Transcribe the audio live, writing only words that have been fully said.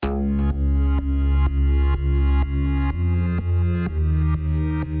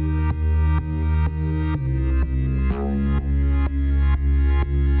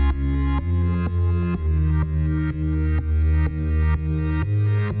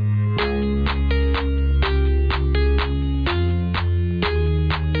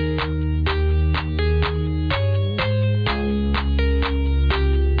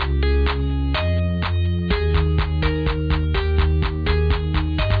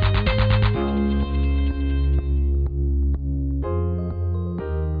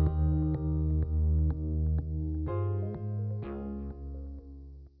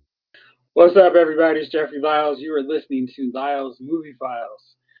What's up, everybody? It's Jeffrey Lyles. You are listening to Lyles Movie Files.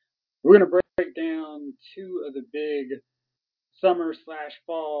 We're going to break down two of the big summer slash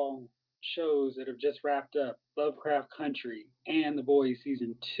fall shows that have just wrapped up, Lovecraft Country and The Boys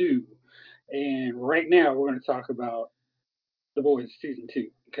Season 2. And right now, we're going to talk about The Boys Season 2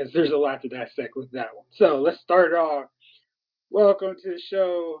 because there's a lot to dissect with that one. So let's start off. Welcome to the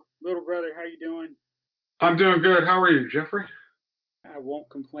show, little brother. How you doing? I'm doing good. How are you, Jeffrey? I won't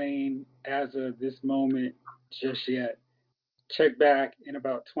complain as of this moment just yet. Check back in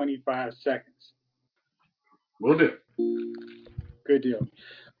about 25 seconds. Will do. Good deal.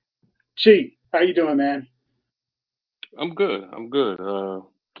 Chi, how you doing, man? I'm good. I'm good.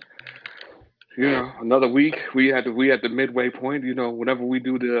 Another week. We at the midway point. Whenever we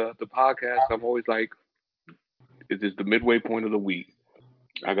do the podcast, I'm always like, "Is this the midway point of the week?"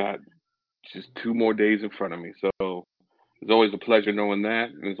 I got just 2 more days in front of me, so it's always a pleasure knowing that,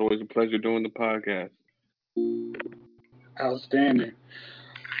 and it's always a pleasure doing the podcast. Outstanding.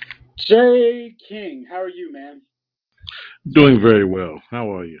 Jay King, how are you, man? Doing very well.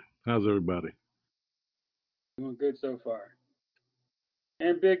 How are you? How's everybody? Doing good so far.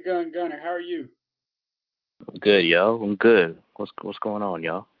 And Big Gun Gunner, how are you? Good, yo. I'm good. What's going on,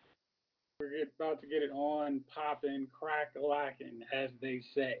 y'all? We're about to get it on, popping, crack-a-lacking, as they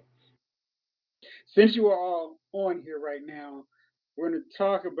say. Since you are all on here right now, we're going to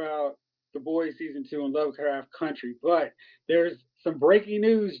talk about The Boys Season 2 and Lovecraft Country. But there's some breaking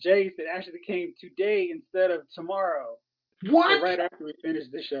news, Jace, that actually came today instead of tomorrow. What? So right after we finish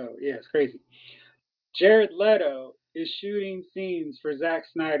the show. Yeah, it's crazy. Jared Leto is shooting scenes for Zack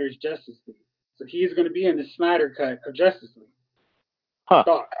Snyder's Justice League. So he's going to be in the Snyder cut of Justice League. Huh.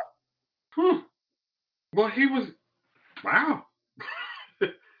 Thought. Well, he was. Wow.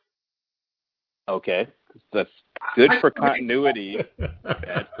 Okay. That's good for continuity.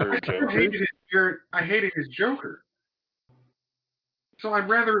 Bad for Joker. I hated his Joker. So I'd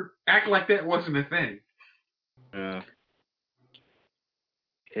rather act like that wasn't a thing.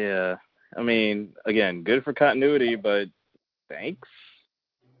 Yeah. I mean, again, good for continuity, but thanks.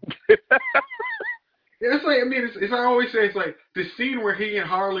 Yeah, it's like, I mean, it's I always say, it's like the scene where he and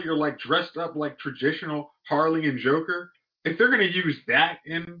Harley are like dressed up like traditional Harley and Joker. If they're gonna use that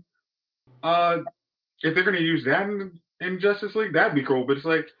in, in Justice League, that'd be cool. But it's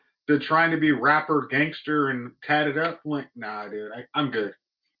like they're trying to be rapper, gangster, and tatted up. Like, nah, dude, I'm good.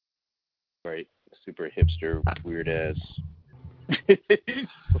 Right. Super hipster, weird ass.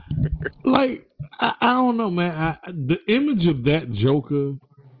 Like, I don't know, man. The image of that Joker,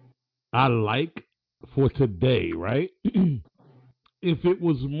 I like for today, right? If it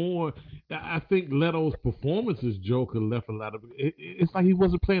was more, I think Leto's performance as Joker left a lot of. It's like he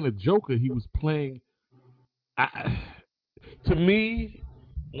wasn't playing a Joker. He was playing. To me,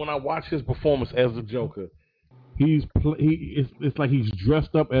 when I watch his performance as the Joker, it's like he's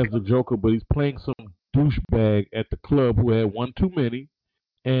dressed up as the Joker, but he's playing some douchebag at the club who had one too many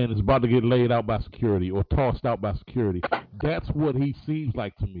and is about to get laid out by security or tossed out by security. That's what he seems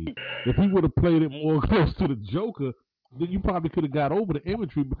like to me. If he would have played it more close to the Joker, then you probably could have got over the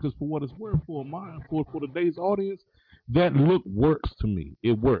imagery, because for what it's worth, for today's audience, that look works to me.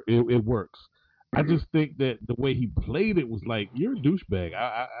 It works. I just think that the way he played it was like, you're a douchebag.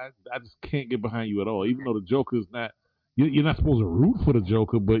 I just can't get behind you at all. Even though the Joker is not, you're not supposed to root for the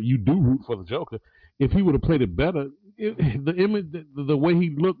Joker, but you do root for the Joker. If he would have played it better, the image, the way he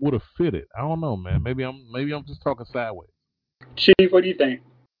looked would have fit it. I don't know, man. Maybe I'm just talking sideways. Chief, what do you think?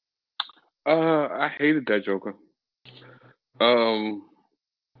 I hated that Joker. And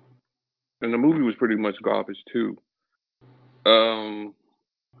the movie was pretty much garbage too. I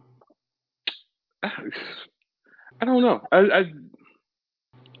don't know. I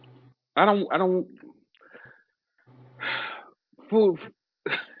don't. For,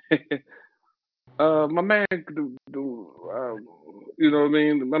 my man, you know what I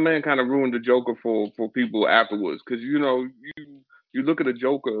mean. My man kind of ruined the Joker for people afterwards, because you look at a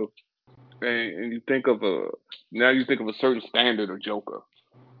Joker and you think of a certain standard of Joker.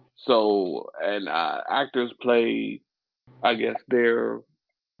 So, and actors play, I guess, their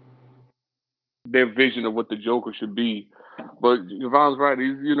vision of what the Joker should be. But Yvonne's right.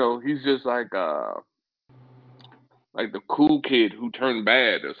 He's just like the cool kid who turned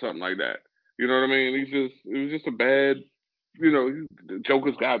bad or something like that. You know what I mean? It was just a bad, the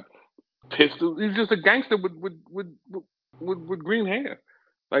Joker's got pistols. He's just a gangster with green hair.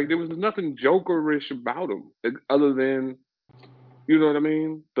 Like, there was nothing Jokerish about him, other than, you know what I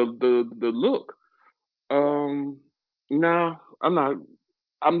mean, the look. No, I'm not.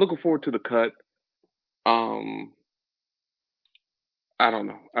 I'm looking forward to the cut. Um, I don't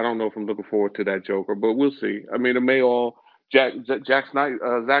know. I don't know if I'm looking forward to that Joker, but we'll see. I mean, it may all Jack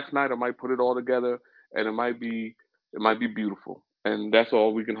Snyder, Zack Snyder might put it all together, and it might be beautiful, and that's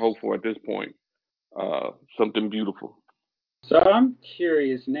all we can hope for at this point. Something beautiful. So I'm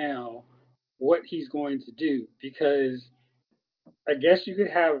curious now what he's going to do because I guess you could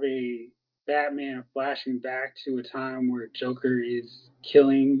have a Batman flashing back to a time where Joker is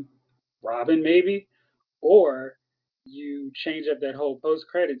killing Robin, maybe, or you change up that whole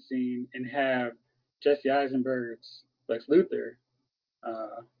post-credit scene and have Jesse Eisenberg's Lex Luthor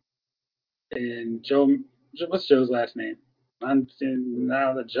and Joe. What's Joe's last name? I'm saying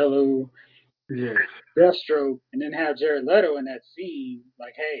now the Jello Yeah. Deathstroke, and then have Jared Leto in that scene,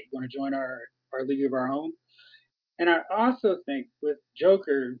 like, hey, you want to join our league of our own? And I also think with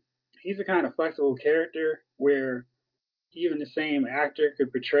Joker, he's a kind of flexible character where even the same actor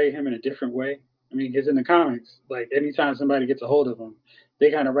could portray him in a different way. I mean, because in the comics, like anytime somebody gets a hold of him,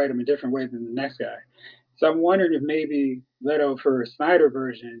 they kind of write him a different way than the next guy. So I'm wondering if maybe Leto for a Snyder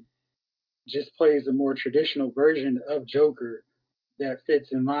version just plays a more traditional version of Joker that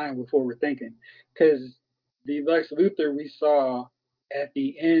fits in line with what we're thinking. Because the Lex Luthor we saw at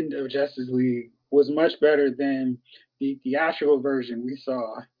the end of Justice League was much better than the theatrical version we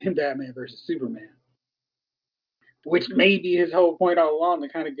saw in Batman versus Superman, which may be his whole point all along to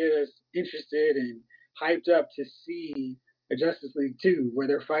kind of get us interested and hyped up to see a Justice League 2 where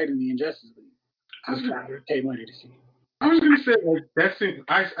they're fighting the Injustice League. I was, I would pay money to see. I was gonna say like that's it.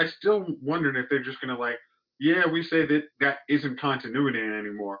 I still wondering if they're just gonna like, yeah, we say that isn't continuity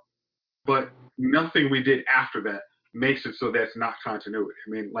anymore, but nothing we did after that makes it so that's not continuity. I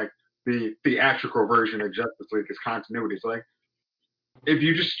mean, like the theatrical version of Justice League is continuity. It's like if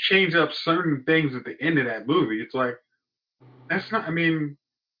you just change up certain things at the end of that movie, it's like that's not. I mean,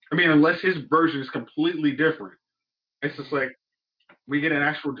 unless his version is completely different, it's just like we get an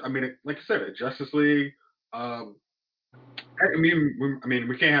actual. I mean, like I said, a Justice League. Um, we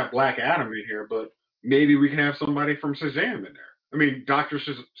can't have Black Adam in here, but maybe we can have somebody from Shazam in there. I mean, Doctor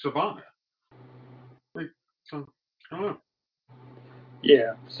Savannah. Like, so I don't know.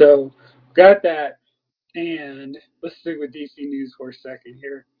 Yeah, so got that. And let's stick with DC news for a second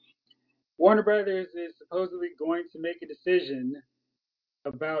here. Warner Brothers is supposedly going to make a decision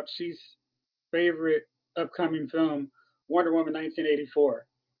about Chief's favorite upcoming film, Wonder Woman 1984.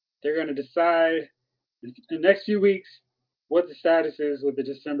 They're going to decide in the next few weeks what the status is with the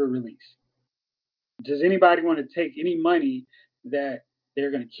December release. Does anybody want to take any money that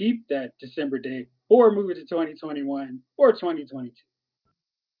they're going to keep that December date or move it to 2021 or 2022?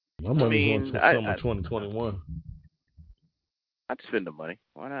 My I money's on mean, summer 2021. I'd spend the money.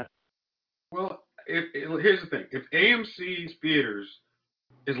 Why not? Well, here's the thing: if AMC's theaters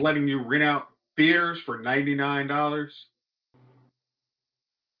is letting you rent out theaters for $99,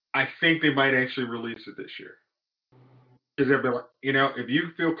 I think they might actually release it this year. Because they'll be like, if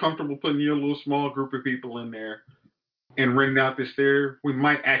you feel comfortable putting your little small group of people in there and renting out this theater, we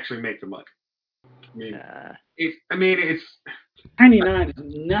might actually make the money. Nah. It's 99 is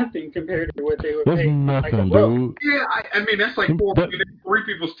nothing compared to what they would That's pay like a nothing, book. dude. yeah. That's like three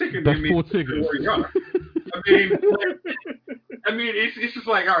people's ticket. That's 4 tickets. Where you are. I mean, it's just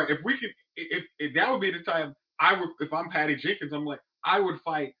like, all right, if we could, if that would be the time I would, if I'm Patty Jenkins, I'm like, I would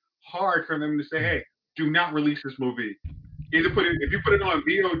fight hard for them to say, hey, do not release this movie. Either if you put it on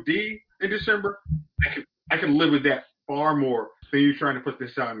VOD in December, I could live with that far more than you trying to put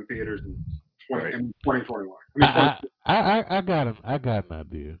this out in theaters in 2021. I got an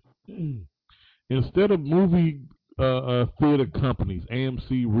idea. Instead of movie theater companies,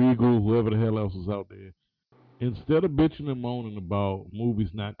 AMC, Regal, whoever the hell else is out there, instead of bitching and moaning about movies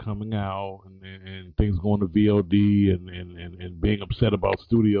not coming out and things going to VOD and being upset about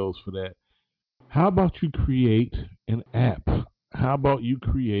studios for that, how about you create an app? How about you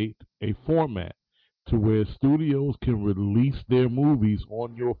create a format to where studios can release their movies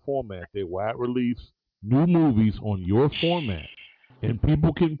on your format, their wide release new movies on your format, and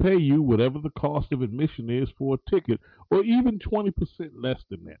people can pay you whatever the cost of admission is for a ticket, or even 20% less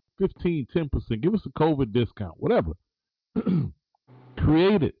than that, 15, 10%. Give us a COVID discount, whatever.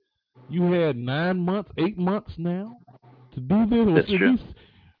 Create it. You had 9 months, 8 months now to do this, or That's true.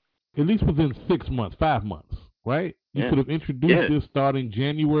 at least within 6 months, 5 months, right? You could have introduced this starting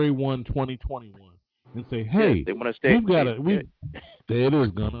January 1, 2021, and say, hey, they want to stay. we've got it. There it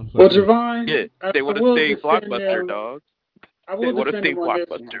is, Gunner. Well, Javon, they want to stay blockbuster, dog. I will defend them on this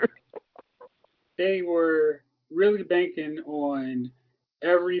one. They were really banking on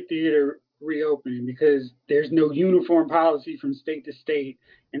every theater reopening because there's no uniform policy from state to state,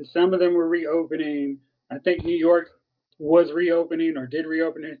 and some of them were reopening. I think New York was reopening or did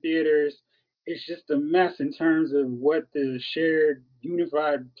reopen their theaters. It's just a mess in terms of what the shared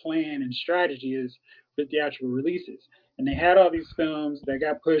unified plan and strategy is for theatrical releases. And they had all these films that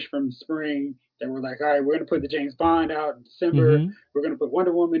got pushed from the spring that were like, all right, we're going to put the James Bond out in December. Mm-hmm. We're going to put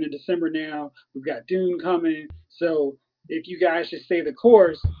Wonder Woman in December now. We've got Dune coming. So if you guys just stay the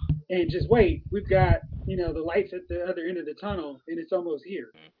course and just wait, we've got, the lights at the other end of the tunnel and it's almost here.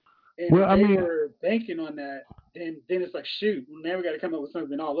 And Well, if I they mean, were banking on that, then it's like, shoot, now we got to come up with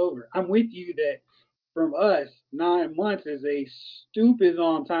something all over. I'm with you that from us, 9 months is a stupid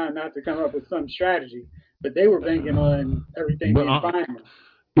long time not to come up with some strategy. But they were banking on everything but being fine.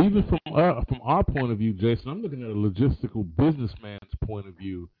 even from our point of view, Jason, I'm looking at a logistical businessman's point of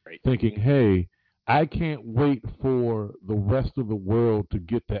view, Right. thinking, hey, I can't wait for the rest of the world to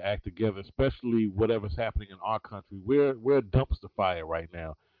get their act together, especially whatever's happening in our country. We're a dumpster fire right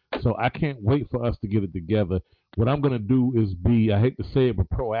now, so I can't wait for us to get it together. What I'm going to do is be, I hate to say it, but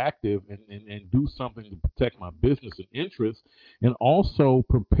proactive and do something to protect my business and interests and also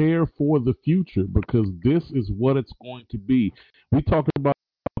prepare for the future because this is what it's going to be. We talked about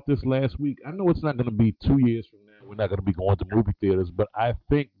this last week. I know it's not going to be 2 years from now. We're not going to be going to movie theaters, but I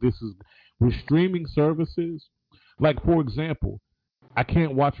think this is with streaming services. Like for example, I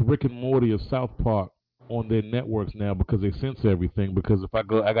can't watch Rick and Morty or South Park on their networks now because they censor everything. Because if I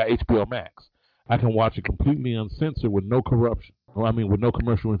got HBO Max. I can watch it completely uncensored with no corruption. With no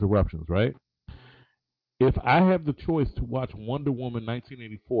commercial interruptions, right? If I have the choice to watch Wonder Woman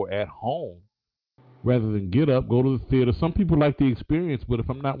 1984 at home rather than get up, go to the theater. Some people like the experience, but if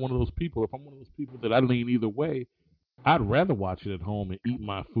I'm not one of those people, if I'm one of those people that I lean either way, I'd rather watch it at home and eat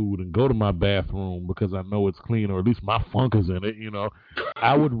my food and go to my bathroom because I know it's clean or at least my funk is in it.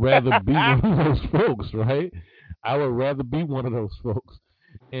 I would rather be one of those folks, right? I would rather be one of those folks.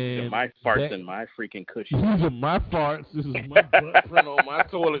 These are And my farts and my freaking cushion. These are my farts. This is my butt print on my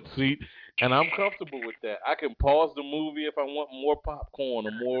toilet seat, and I'm comfortable with that. I can pause the movie if I want more popcorn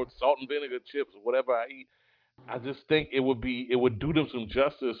or more salt and vinegar chips or whatever I eat. I just think it would do them some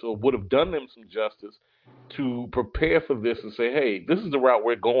justice or would have done them some justice to prepare for this and say, hey, this is the route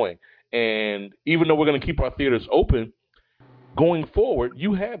we're going. And even though we're going to keep our theaters open, going forward,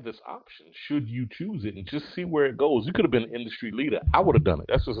 you have this option should you choose it and just see where it goes. You could have been an industry leader. I would have done it.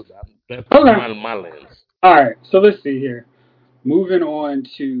 That's Okay. my lens. All right. So let's see here. Moving on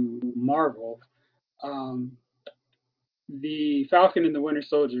to Marvel. Um, the Falcon and the Winter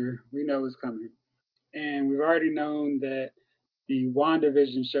Soldier, we know is coming. And we've already known that the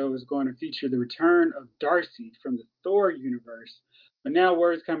WandaVision show is going to feature the return of Darcy from the Thor universe. But now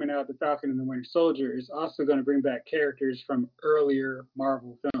word's coming out the Falcon and the Winter Soldier is also going to bring back characters from earlier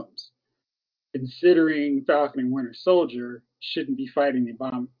Marvel films. Considering Falcon and Winter Soldier shouldn't be fighting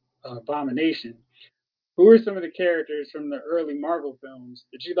the Abomination, who are some of the characters from the early Marvel films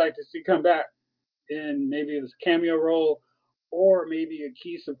that you'd like to see come back in maybe as a cameo role or maybe a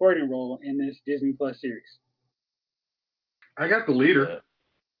key supporting role in this Disney Plus series? I got the leader.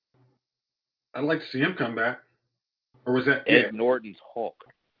 I'd like to see him come back. Or was that Ed Norton's Hulk?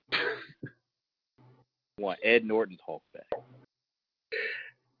 Want Ed Norton's Hulk back?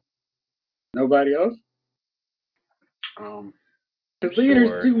 Nobody else? Because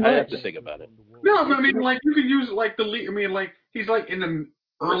leaders do much. I have to think about it. No, but I mean, like, you could use, like, the lead. I mean, like, he's, like, in the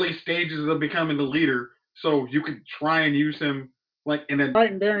early stages of becoming the leader, so you could try and use him, like, in a...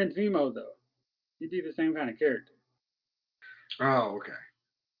 Fighting Baron Zemo, though. He'd be the same kind of character. Oh, okay.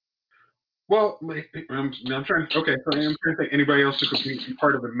 Well, I'm trying to... Okay, so I'm trying to think anybody else who could be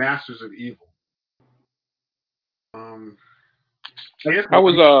part of the Masters of Evil. I guess...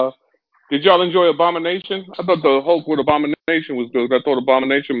 Did y'all enjoy Abomination? I thought the Hulk with Abomination was good. I thought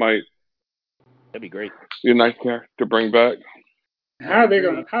Abomination might... That'd be great. Be a nice character to bring back. How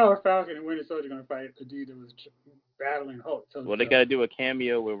are Falcon and Winter Soldier going to fight a dude that was battling Hulk? Well, they got to do a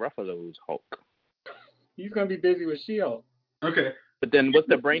cameo with Ruffalo's Hulk. He's going to be busy with She-Hulk. Okay. But then what's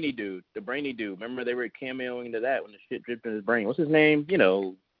the brainy dude? The brainy dude. Remember they were cameoing into that when the shit dripped in his brain. What's his name? You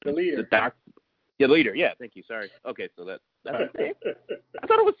know. The leader. The leader. Yeah, thank you. Sorry. Okay, so that's okay. I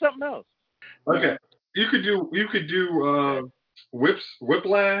thought it was something else. Okay. You could do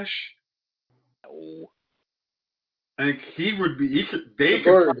Whiplash. Oh. I think he would be.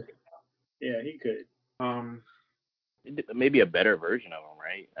 Yeah, he could. Maybe a better version of him,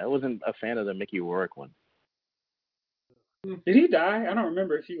 right? I wasn't a fan of the Mickey Rourke one. Did he die? I don't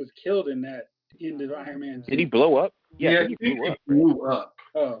remember if he was killed in that end of Iron Man 2. Did he blow up? Yeah, he blew up.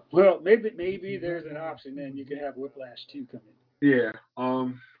 Oh, well, maybe there's an option then you could have Whiplash 2 come in. Yeah.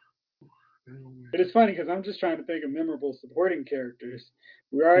 But it's funny because I'm just trying to think of memorable supporting characters.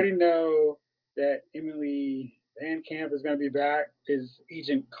 We already know that Emily Van Camp is going to be back. Is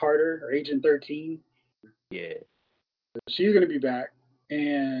Agent Carter or Agent 13? Yeah. She's going to be back,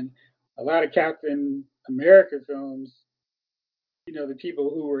 and a lot of Captain America films. The people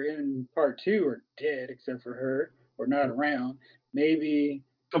who were in part two are dead except for her or not around. Maybe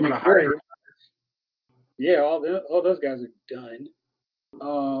Some of the McRae. higher. Yeah, all those guys are done.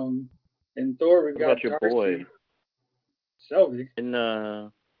 In Thor we've What got about your Darcy boy? Selvig. In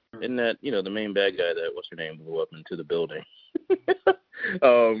that, the main bad guy that what's her name blew up into the building.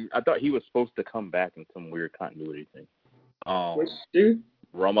 I thought he was supposed to come back in some weird continuity thing. Which dude?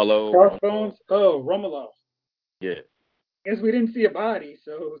 Romolo. Crossbones? Oh, Romolo. Yeah. Guess we didn't see a body,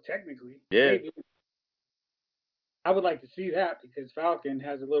 so technically, Yeah. maybe. I would like to see that because Falcon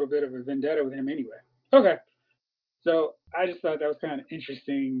has a little bit of a vendetta with him anyway. Okay. So I just thought that was kind of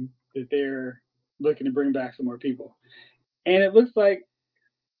interesting that they're looking to bring back some more people. And it looks like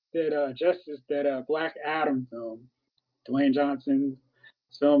that Black Adam film, Dwayne Johnson's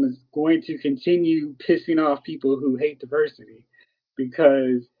film, is going to continue pissing off people who hate diversity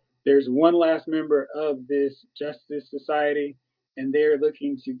because there's one last member of this Justice Society, and they're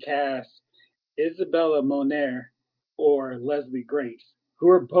looking to cast Isabella Moner or Leslie Grace, who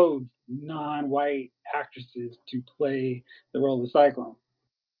are both non-white actresses to play the role of Cyclone.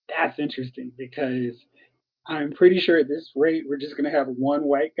 That's interesting because I'm pretty sure at this rate we're just going to have one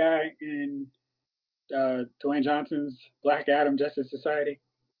white guy in Dwayne Johnson's Black Adam Justice Society,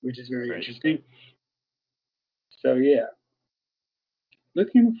 which is very interesting. So yeah,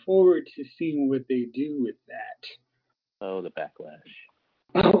 looking forward to seeing what they do with that. Oh, the backlash.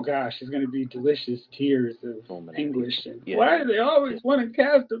 Oh gosh, it's going to be delicious tears of anguish. And Yeah. why do they always want to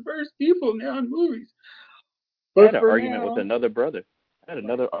cast diverse people now in movies? I had But an for argument now, with another brother. I had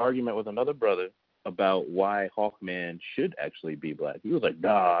another argument with another brother about why Hawkman should actually be black. He was like,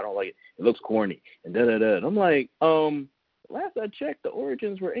 nah, I don't like it. It looks corny. And da-da-da. And I'm like, last I checked, the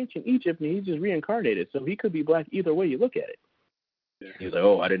origins were ancient Egypt, and he's just reincarnated. So he could be black either way you look at it. Yeah. He was like,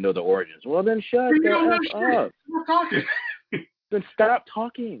 oh, I didn't know the origins. Well, then shut the F up. We're talking. Then stop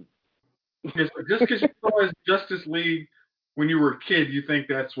talking. Just because you saw his Justice League when you were a kid, you think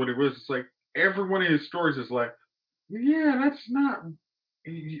that's what it was. It's like every one of his stories is like, yeah, that's not. I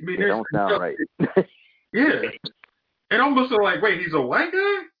mean, it don't sound right. Yeah. And almost like, wait, he's a white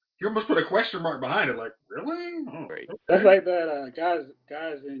guy? You almost put a question mark behind it. Like, really? Oh, right. okay. That's like that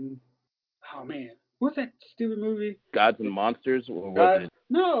guys in, oh man, what's that stupid movie? Gods and Monsters? Or was it?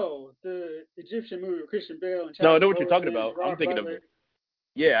 No, the Egyptian movie with Christian Bale and No, I know what you're talking about. I'm thinking Butler. of it.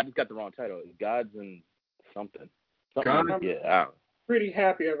 Yeah, I just got the wrong title. Gods and something. I'm pretty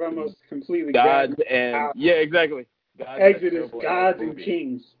happy I've almost completely Gods and out. Yeah, exactly. Exodus, Gods and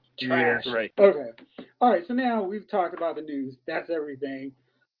Kings. Trash. Yeah, right. Okay. All right, so now we've talked about the news. That's everything.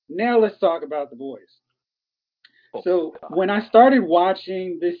 Now let's talk about The Boys. So when I started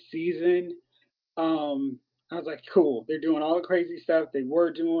watching this season, I was like, cool. They're doing all the crazy stuff they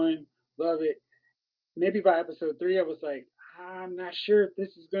were doing. Love it. Maybe by episode 3, I was like, I'm not sure if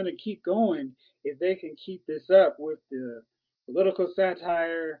this is going to keep going. If they can keep this up with the political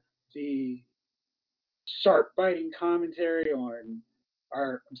satire, the sharp biting commentary on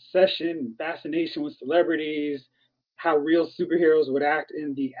our obsession and fascination with celebrities, how real superheroes would act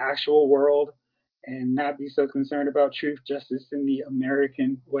in the actual world and not be so concerned about truth, justice in the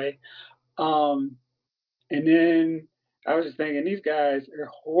American way. And then I was just thinking, these guys are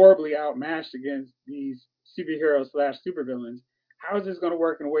horribly outmatched against these superheroes slash supervillains. How is this going to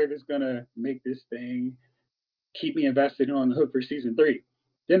work in a way that's going to make this thing keep me invested on the hook for season 3?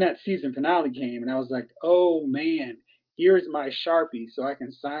 Then that season finale came, and I was like, oh man, here's my Sharpie so I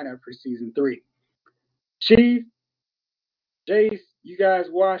can sign up for season 3. Chief, Jace, you guys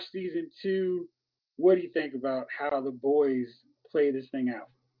watch season 2. What do you think about how the boys play this thing out?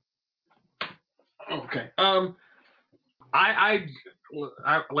 Okay. I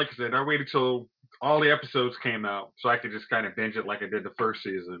like I said, I waited till all the episodes came out so I could just kind of binge it like I did the first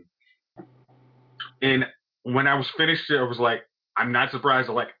season. And when I was finished, I was like, I'm not surprised.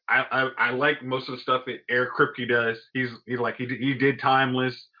 I like most of the stuff that Eric Kripke does. He did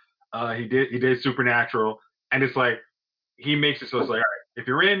Timeless, he did Supernatural, and it's like he makes it so it's like, all right, if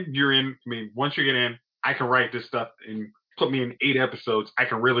you're in, you're in. I mean, once you get in, I can write this stuff and put me in 8 episodes. I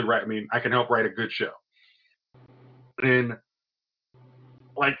can really write. I mean, I can help write a good show. And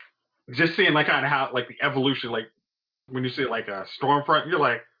like just seeing like kind of how like the evolution, like when you see like a Stormfront, you're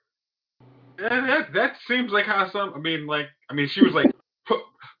like, that seems like how some. I mean, she was like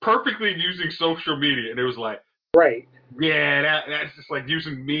perfectly using social media, and it was like, right, yeah, that's just like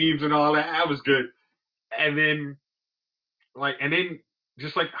using memes and all that. That was good. And then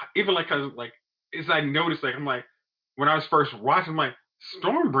just like even like is I noticed, like, I'm like, when I was first watching, I'm like,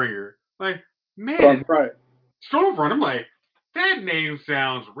 Stormbringer, like, man, Stormfront. I'm like, that name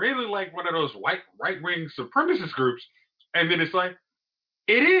sounds really like one of those right-wing supremacist groups, and then it's like,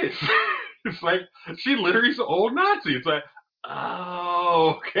 it is. It's like she literally is an old Nazi. It's like,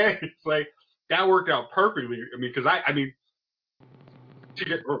 oh, okay. It's like that worked out perfectly. I mean, because I mean, she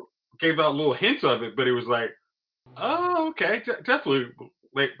gave out little hints of it, but it was like, oh, okay, definitely.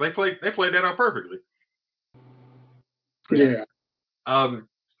 They played that out perfectly. Yeah.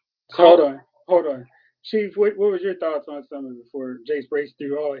 Cole, Hold on. Chief, what was your thoughts on Summer before Jace breaks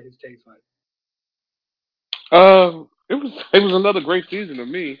through all of his takes on it? It was another great season to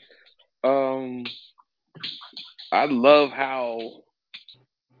me. I love how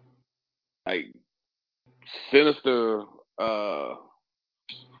like sinister, uh,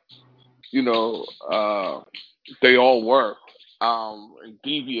 you know, they all were, and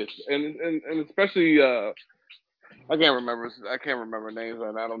devious, and especially I can't remember names,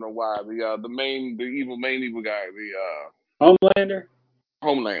 and I don't know why. The evil guy, Homelander?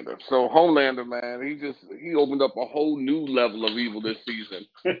 Homelander. So Homelander, man, he opened up a whole new level of evil this season.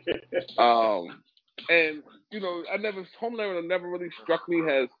 And Homelander never really struck me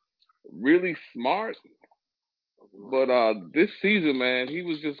as really smart, but this season, man, he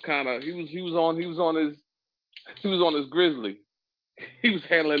was just kind of he was on his grizzly. He was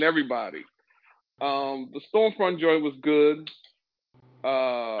handling everybody. The Stormfront joint was good.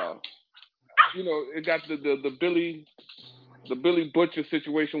 It got the Billy Butcher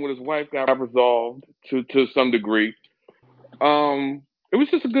situation with his wife got resolved to some degree. It was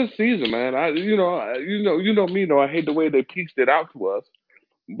just a good season, man. You know me, I hate the way they pieced it out to us,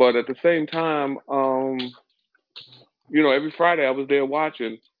 but at the same time, every Friday I was there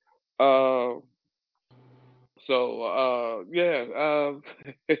watching. Uh, yeah,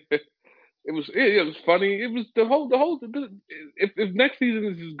 it was funny. It was if next season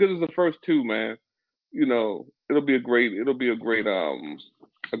is as good as the first two, man, it'll be a great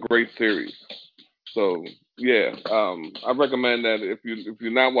series. So yeah, I recommend that if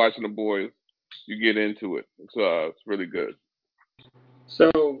you're not watching The Boys, you get into it. It's really good.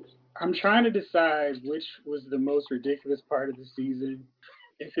 So I'm trying to decide which was the most ridiculous part of the season.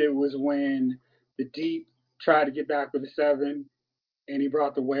 If it was when the Deep tried to get back with the Seven and he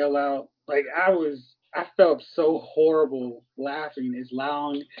brought the whale out. Like I felt so horrible laughing as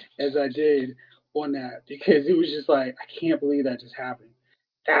long as I did on that because it was just like I can't believe that just happened.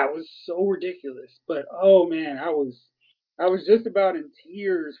 That was so ridiculous. But oh man, I was just about in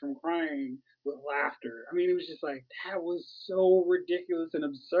tears from crying with laughter. I mean, it was just like that was so ridiculous and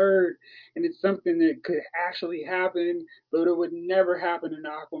absurd, and it's something that could actually happen, but it would never happen in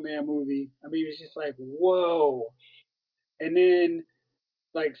an Aquaman movie. I mean, it's just like whoa. And then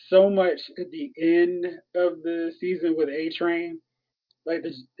like so much at the end of the season with A Train. Like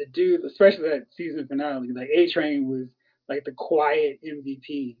the dude, especially that season finale, like A Train was like the quiet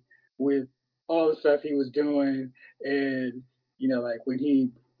MVP with all the stuff he was doing, and like when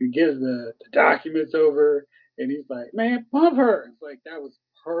he gives the documents over, and he's like, "Man, pump her!" It's like that was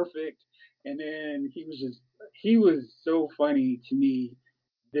perfect. And then he was so funny to me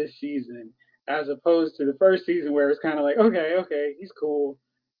this season, as opposed to the first season where it's kind of like, okay, he's cool.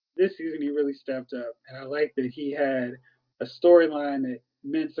 This season he really stepped up, and I like that he had a storyline that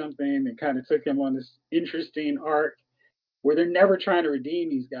meant something and kind of took him on this interesting arc where they're never trying to redeem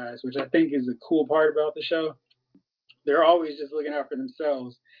these guys, which I think is a cool part about the show. They're always just looking out for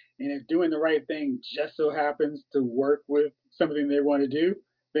themselves, and if doing the right thing just so happens to work with something they want to do,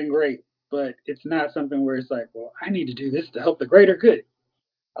 then great. But it's not something where it's like, well, I need to do this to help the greater good.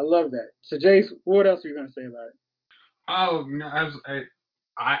 I love that. So, Jace, what else are you going to say about it? oh, no,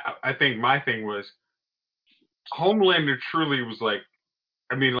 I think my thing was Homelander truly was like,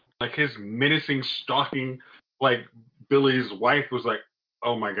 I mean, like his menacing, stalking, like Billy's wife was like,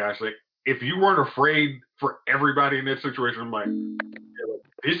 oh my gosh, like if you weren't afraid for everybody in that situation, I'm like,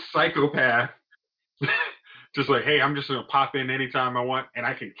 this psychopath, just like, hey, I'm just gonna pop in anytime I want, and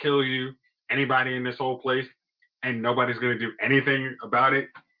I can kill you, anybody in this whole place, and nobody's gonna do anything about it.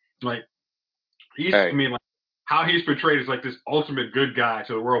 Like I Hey, mean, like how he's portrayed is like this ultimate good guy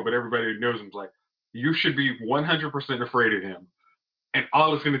to the world, but everybody who knows him's like, you should be 100% afraid of him, and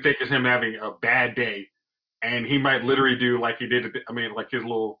all it's gonna take is him having a bad day, and he might literally do like he did. Like his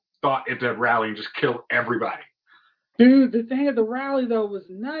little thought at that rally and just kill everybody. Dude, the thing at the rally though was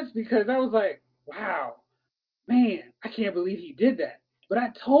nuts because I was like, wow, man, I can't believe he did that. But I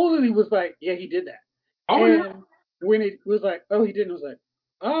totally was like, yeah, he did that. Oh yeah. And when it was like, oh, he didn't, I was like,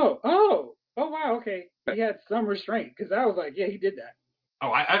 oh, wow, okay. He had some restraint because I was like, yeah, he did that.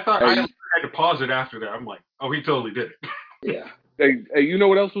 Oh, I thought I had to pause it after that. I'm like, oh, he totally did it. Yeah. Hey, you know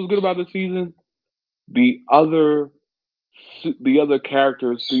what else was good about this season? The other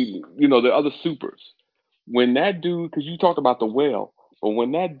characters, the other supers. When that dude, because you talked about the whale, but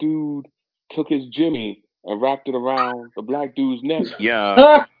when that dude took his Jimmy and wrapped it around the black dude's neck.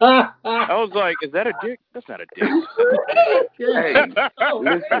 Yeah. I was like, is that a dick? That's not a dick. Hey,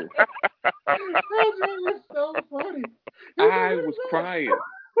 listen. That was so funny. I was crying.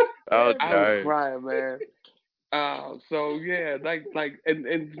 I was crying, man. So yeah,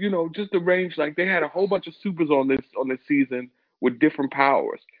 and just the range. Like they had a whole bunch of supers on this season with different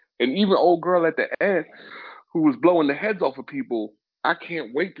powers, and even old girl at the end who was blowing the heads off of people. I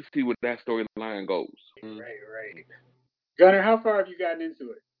can't wait to see where that storyline goes. Right. Gunnar, how far have you gotten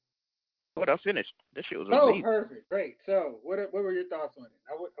into it? What, I finished. This shit was amazing. Perfect. Great. So, what were your thoughts on it?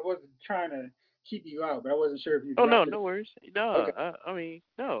 I wasn't trying to keep you out, but I wasn't sure if you. Oh no, no worries. No, okay. I mean,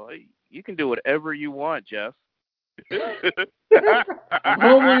 no, you can do whatever you want, Jeff.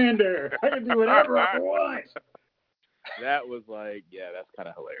 Homelander. I can do whatever I want. That was like, yeah, that's kind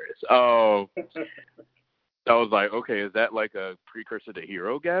of hilarious. I was like, okay, is that like a precursor to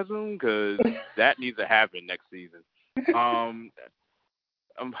Hero-gasm? Because that needs to happen next season. I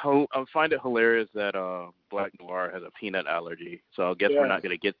find it hilarious that Black Noir has a peanut allergy, so I guess we're not going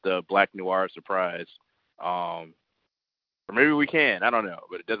to get the Black Noir surprise. Or maybe we can. I don't know,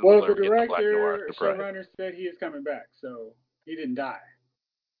 but it doesn't look like we're getting the Black Noir surprise. Well, the director, showrunner said he is coming back, so he didn't die.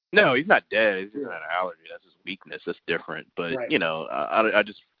 No, he's not dead. He's just had an allergy. That's his weakness. That's different. But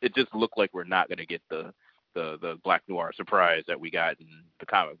it just looked like we're not going to get the Black Noir surprise that we got in the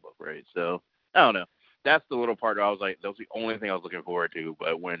comic book, right? So I don't know. That's the little part where I was like, that was the only thing I was looking forward to.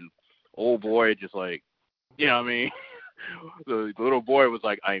 But when old boy just like, you know what I mean? The little boy was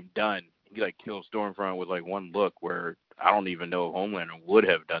like, I'm done. He like killed Stormfront with like one look where I don't even know if Homelander would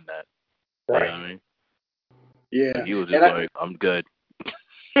have done that. Right. You know what I mean? Yeah. But he was just like, I'm good.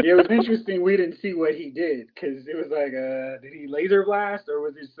 It was interesting we didn't see what he did because it was like, did he laser blast or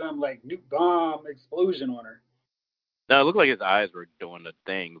was it some like nuke bomb explosion on her? No, it looked like his eyes were doing the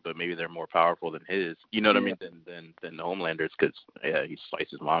thing, but maybe they're more powerful than his. You know what I mean? Than the Homelander's, because he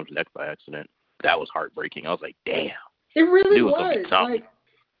sliced his mom's neck by accident. That was heartbreaking. I was like, damn. It really was. Like,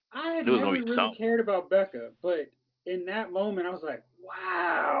 I had never really cared about Becca, but in that moment, I was like,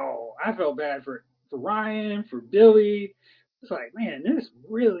 wow. I felt bad for Ryan, for Billy. It's like, man, this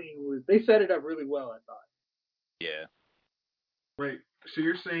really was. They set it up really well, I thought. Yeah. Right. So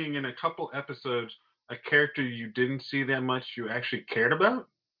you're saying in a couple episodes, a character you didn't see that much you actually cared about?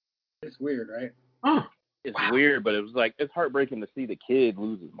 It's weird, right? Huh. It's weird, but it was like, it's heartbreaking to see the kid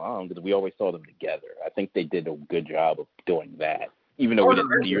lose his mom because we always saw them together. I think they did a good job of doing that, even though we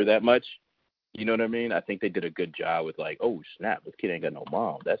didn't see her that much. You know what I mean? I think they did a good job with like, oh snap, this kid ain't got no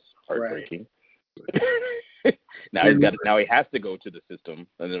mom. That's heartbreaking. Right. Now he has to go to the system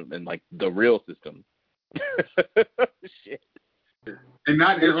and like the real system. Shit. And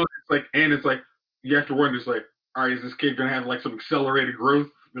it's like you have to wonder, it's like, all right, is this kid gonna have like some accelerated growth?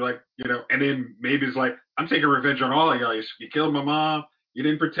 Like, and then maybe it's like, I'm taking revenge on all of y'all. You killed my mom, you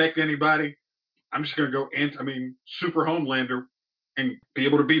didn't protect anybody. I'm just gonna go super Homelander and be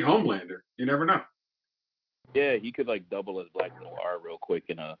able to beat Homelander. You never know. Yeah, he could like double as Black Noir real quick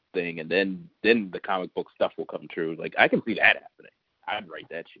in a thing, and then the comic book stuff will come true. Like, I can see that happening. I'd write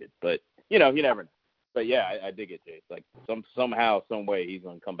that shit, but you never know. But yeah, I dig it, Jay. Like somehow, some way, he's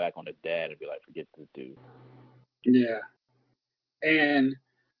gonna come back on his dad and be like, "Forget this dude." Yeah, and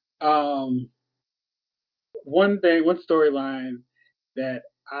one storyline that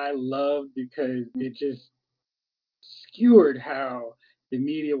I love because it just skewered how the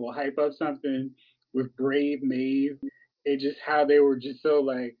media will hype up something with Brave Maeve. It just how they were just so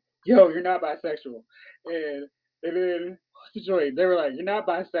like, "Yo, you're not bisexual," and then what's the joy? They were like, "You're not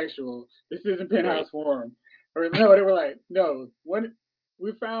bisexual. This isn't Penthouse Forum." Or no, they were like, "No,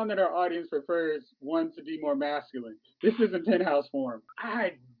 we found that our audience prefers one to be more masculine. This isn't Penthouse Forum."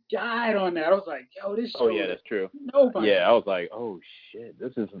 I died on that. I was like, "Yo, this show." Oh yeah, that's true. Nobody. Yeah, I was like, "Oh shit,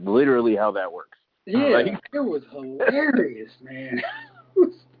 this is literally how that works." Yeah, it was hilarious, man.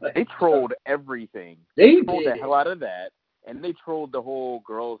 They trolled everything. They trolled the hell out of that, and they trolled the whole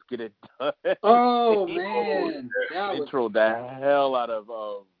girls get it done. Oh man, they trolled the hell out of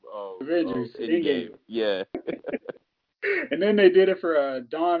Avengers Endgame. Yeah. And then they did it for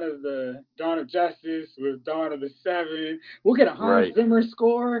Dawn of Justice with Dawn of the Seven. We'll get a Hans Zimmer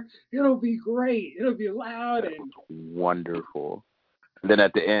score. It'll be great. It'll be loud and wonderful. And then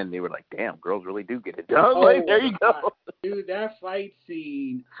at the end, they were like, "Damn, girls really do get it done." Like, there you go. Dude, that fight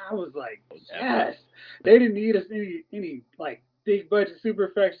scene, I was like, yes. They didn't need us any like big budget super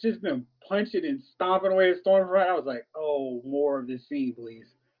effects, just them punching and stomping away the Stormfront. I was like, oh, more of this scene, please.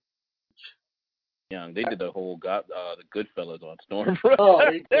 Young, they did the whole the Goodfellas on Stormfront. Oh,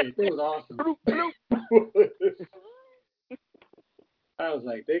 they did. It was awesome. I was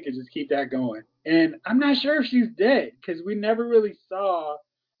like, they could just keep that going. And I'm not sure if she's dead because we never really saw.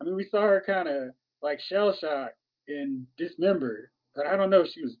 I mean, we saw her kind of like shell shocked and dismembered, but I don't know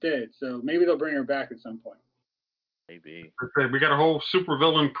if she was dead. So maybe they'll bring her back at some point. Maybe. We got a whole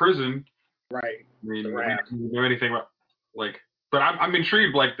supervillain prison. Right. I mean, we didn't know anything about but I'm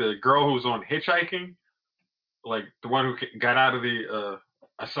intrigued. Like the girl who's on hitchhiking, like the one who got out of the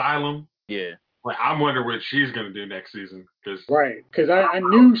asylum. Yeah. Like I'm wondering what she's gonna do next season. Because I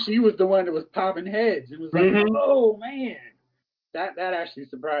knew she was the one that was popping heads. It was like, oh man, that actually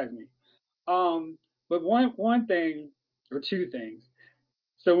surprised me. But one thing or two things.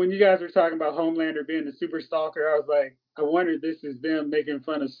 So when you guys were talking about Homelander being the super stalker, I was like, I wonder if this is them making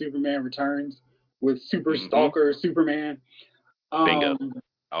fun of Superman Returns with Super Stalker Superman. Bingo.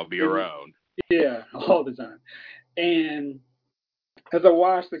 I'll be around. Yeah, all the time. And as I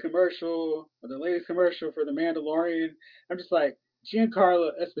watched the latest commercial for The Mandalorian, I'm just like,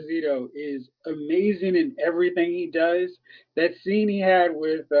 Giancarlo Esposito is amazing in everything he does. That scene he had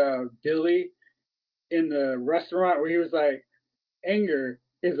with Billy in the restaurant where he was like, anger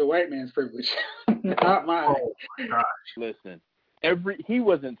is a white man's privilege, not mine. Oh my gosh! Listen, he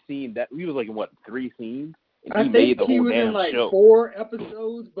wasn't seen that. He was like in what 3 scenes? And I he think made the he whole was damn in like show. 4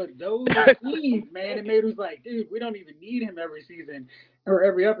 episodes, but those scenes, man, it made us like, dude, we don't even need him every season or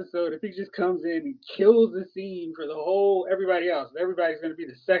every episode. If he just comes in and kills the scene for the whole everybody else, everybody's going to be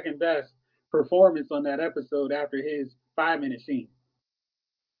the second best performance on that episode after his 5-minute scene.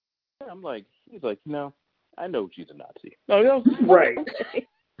 I'm like, he's like, I know she's a Nazi. No, right.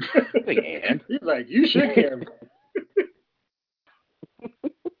 And he's like, you should care.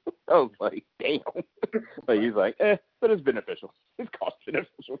 I was like, damn. But he's like, but it's beneficial. It's cost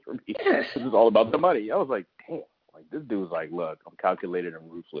beneficial for me. This is all about the money. I was like, damn. Like, this dude's like, look, I'm calculated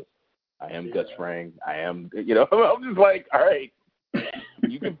and ruthless. I am Gus Fring. I am, I'm just like, all right.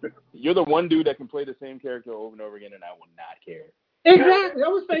 You're the one dude that can play the same character over and over again, and I will not care. Exactly. I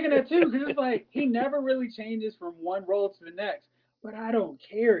was thinking that too, because it's like, he never really changes from one role to the next. But I don't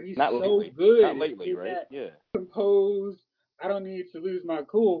care. He's not so lately. good. Not lately, right? Yeah. Composed. I don't need to lose my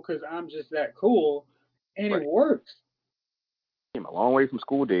cool because I'm just that cool, and right. It works. Came a long way from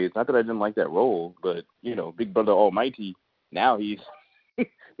School Days. Not that I didn't like that role, but Big Brother Almighty. Now he's the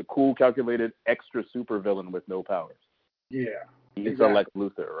cool, calculated, extra super villain with no powers. Yeah, he's exactly. A Lex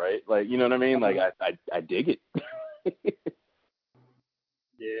Luthor, right? Like, you know what I mean? Like, I dig it.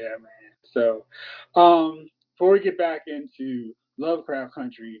 Yeah, man. So, before we get back into Lovecraft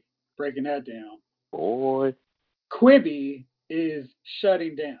Country, breaking that down, boy, Quibi is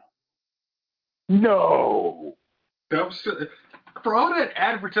shutting down. No. That was for all that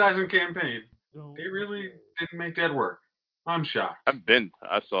advertising campaign. They really didn't make that work. I'm shocked.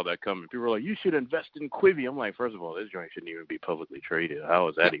 I saw that coming. People were like, you should invest in Quibi. I'm like, first of all, this joint shouldn't even be publicly traded. How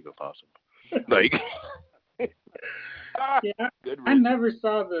is that even possible? Like, yeah, I never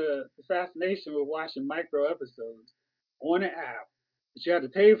saw the fascination with watching micro episodes on an app that you have to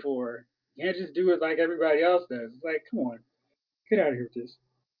pay for. You can't just do it like everybody else does. It's like, come on, get out of here with this.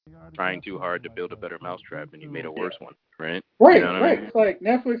 Trying too hard to build a better mousetrap and you made a worse one, right? Right, you know right. I mean? It's like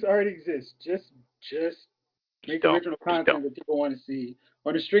Netflix already exists. Just make original content that people want to see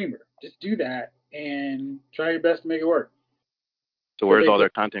on a streamer. Just do that and try your best to make it work. So where's all their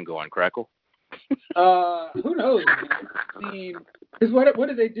content going? Crackle? Who knows? I mean, because what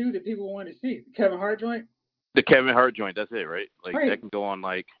do they do that people want to see? The Kevin Hart joint? The Kevin Hart joint, that's it, right? Like, that can go on,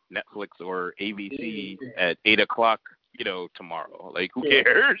 like, Netflix or ABC at 8 o'clock, tomorrow. Like, who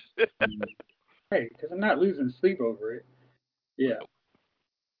cares? Right, because I'm not losing sleep over it. Yeah.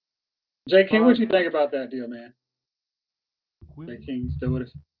 J. King, what you think about that deal, man? J. King still with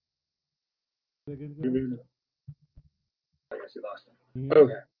us? I guess you lost him. Yeah.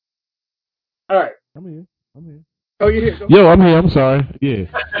 Okay. All right. I'm here. Oh, you here? Yo, I'm here. I'm sorry. Yeah.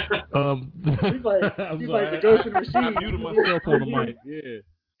 He's like the ghost in the machine. I muted myself on the mic. Yeah.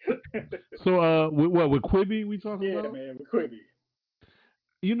 So, with Quibi we talking about? Yeah, man, with Quibi.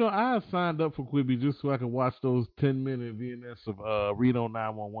 I signed up for Quibi just so I could watch those 10-minute VNS of Reno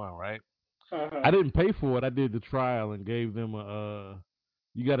 911, right? I didn't pay for it. I did the trial and gave them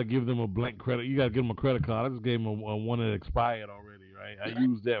you got to give them a blank credit. You got to give them a credit card. I just gave them a one that expired already, right? I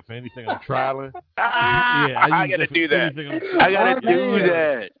used that for anything I'm trialing. I got to do that. I got to do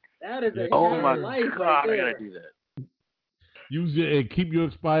that. That is my life God, right there. I got to do that. Use and keep your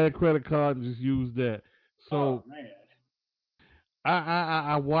expired credit card and just use that. So,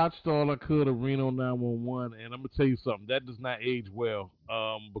 I watched all I could of Reno 911, and I'm gonna tell you something. That does not age well.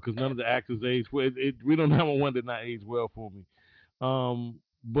 Because none of the actors age well. Reno 911 did not age well for me.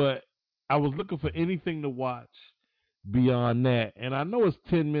 But I was looking for anything to watch beyond that, and I know it's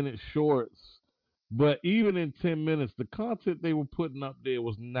 10-minute shorts, but even in 10 minutes, the content they were putting up there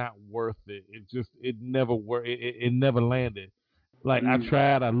was not worth it. It never worked. It never landed. Like I Mm.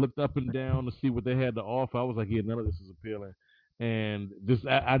 tried, I looked up and down to see what they had to offer. I was like, yeah, none of this is appealing. And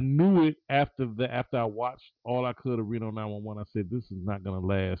I knew it after after I watched all I could of Reno 911. I said, this is not gonna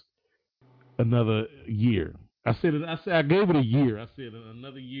last another year. I gave it a year. I said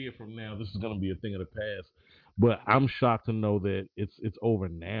another year from now, this is gonna be a thing of the past. But I'm shocked to know that it's over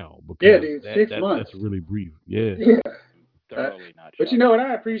now Yeah, because dude, 6 months. that's really brief. Yeah. Yeah. Thoroughly not But you shocked. know what?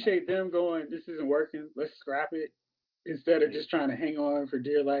 I appreciate them going, this isn't working. Let's scrap it instead of Yeah. just trying to hang on for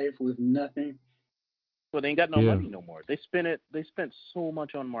dear life with nothing. Well, they ain't got no Yeah. money no more. They spent so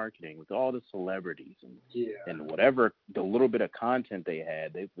much on marketing with all the celebrities Yeah. and whatever the little bit of content they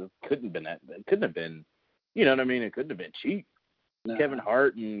had. It couldn't have been, you know what I mean? It couldn't have been cheap. Nah. Kevin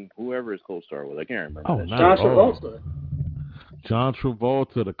Hart and whoever his co-star was, I can't remember. Oh, that not John at all. Travolta. John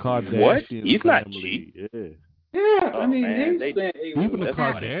Travolta, the What? Kardashian He's not family. cheap. Yeah. Yeah, I Oh mean, man, they spent a Even the that's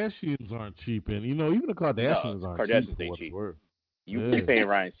money. Kardashians aren't cheap, and even the No, Kardashians aren't cheap Kardashians for ain't what it's cheap. worth. You Yeah. paying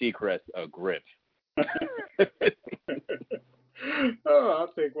Ryan Seacrest a grip. Oh,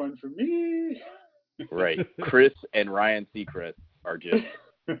 I'll take one for me. Right. Chris and Ryan Seacrest are just,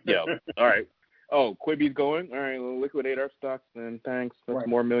 yeah. All right. Oh, Quibi's going? All right, we'll liquidate our stocks then. Thanks. That's Right.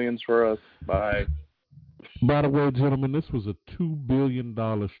 more millions for us. Bye. By the way, gentlemen, this was a $2 billion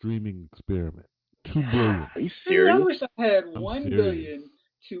streaming experiment. $2 billion. Are you I serious? wish I had I'm 1 serious. billion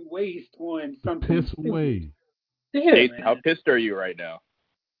to waste on To something piss stupid. away. Yeah, Jason, man. how pissed are you right now?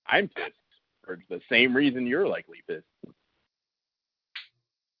 I'm pissed for the same reason you're likely pissed.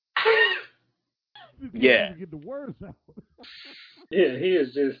 Yeah. Even get the words out. Yeah, he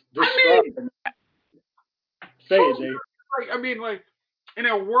is just I distraught. Say it, Jay. like in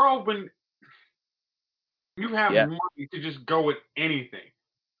a world when you have Yeah. money to just go with anything,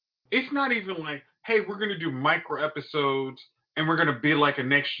 it's not even like, hey, we're gonna do micro episodes and we're gonna be like a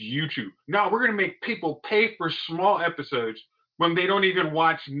next YouTube. No, we're gonna make people pay for small episodes when they don't even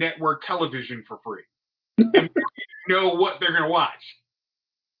watch network television for free and know what they're gonna watch.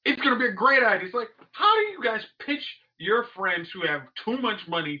 It's gonna be a great idea. It's like, how do you guys pitch your friends who have too much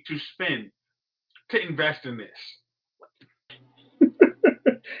money to spend to invest in this?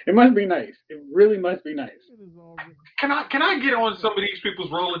 It must be nice. It really must be nice. Can I get on some of these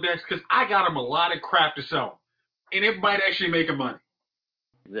people's Rolodex? Because I got them a lot of crap to sell, and it might actually make them money.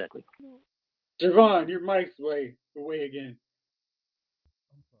 Exactly. Javon, your mic's away again.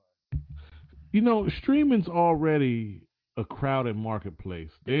 Streaming's already a crowded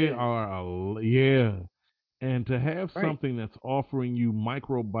marketplace. They is. are, yeah. And to have Right. something that's offering you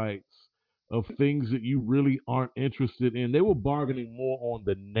microbytes of things that you really aren't interested in, they were bargaining more on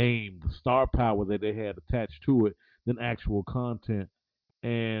the name, the star power that they had attached to it than actual content.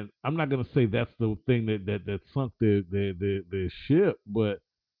 And I'm not gonna say that's the thing that sunk their ship, but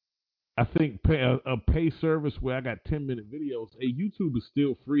I think a pay service where I got 10-minute videos. Hey, YouTube is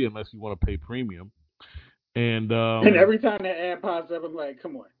still free unless you want to pay premium. And And every time that ad pops up, I'm like,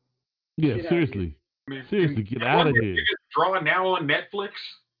 come on. yeah, Get out of seriously, I mean, seriously, get out of here. You just draw now on Netflix.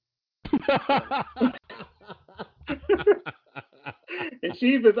 And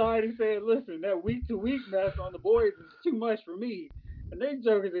Chief has already said, listen, that week to week mess on the boys is too much for me. And they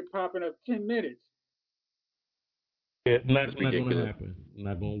jokers are popping up 10 minutes. Yeah, not That's gonna ridiculous. happen.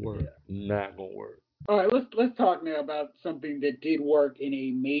 Not gonna work. Not gonna work. All right, let's talk now about something that did work in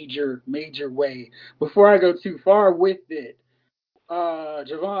a major way. Before I go too far with it,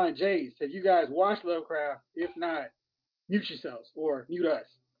 Javon, Jace, have you guys watched Lovecraft? If not, mute yourselves or mute us,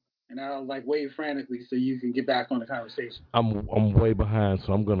 and I'll wave frantically so you can get back on the conversation. I'm way behind,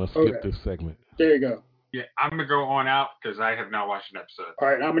 so I'm gonna skip this segment. There you go. Yeah, I'm gonna go on out because I have not watched an episode. All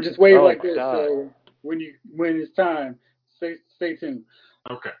right, I'm gonna just wave like this. God. So when it's time, stay tuned.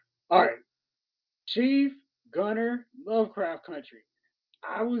 Okay. All right, Chief Gunner, Lovecraft Country.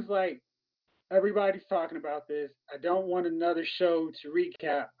 I was like, everybody's talking about this. I don't want another show to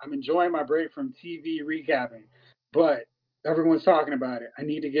recap. I'm enjoying my break from TV recapping, but everyone's talking about it. I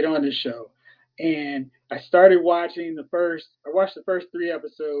need to get on this show. And I started watching I watched the first 3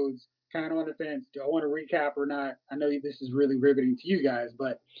 episodes, kind of on the fence. Do I want to recap or not? I know this is really riveting to you guys,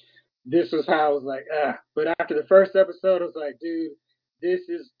 but this was how I was like, ah. But after the first episode, I was like, dude, this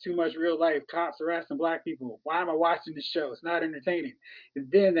is too much real life. Cops harassing black people. Why am I watching this show? It's not entertaining. And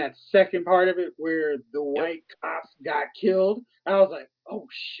then that second part of it where the white cops got killed, I was like, oh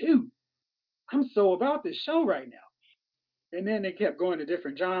shoot, I'm so about this show right now. And then they kept going to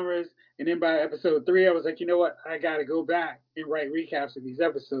different genres. And then by episode 3, I was like, you know what? I got to go back and write recaps of these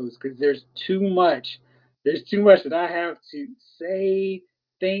episodes because there's too much. There's too much that I have to say,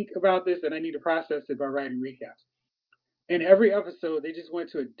 think about this, and I need to process it by writing recaps. In every episode, they just went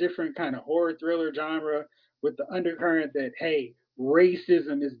to a different kind of horror thriller genre with the undercurrent that, hey,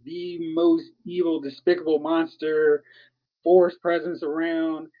 racism is the most evil, despicable monster, force presence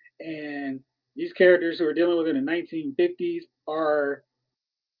around, and these characters who are dealing with it in the 1950s are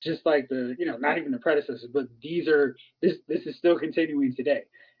just like the, not even the predecessors, but this is still continuing today.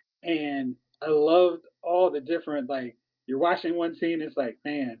 And I loved all the different, like, you're watching one scene, it's like,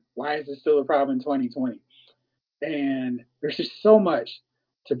 man, why is this still a problem in 2020? And there's just so much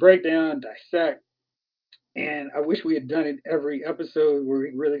to break down, dissect, and I wish we had done it every episode where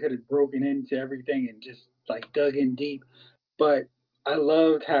we really could have broken into everything and just like dug in deep. But I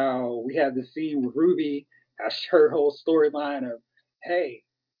loved how we had the scene with Ruby, how her whole storyline of, hey,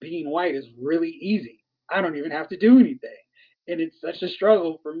 being white is really easy. I don't even have to do anything. And it's such a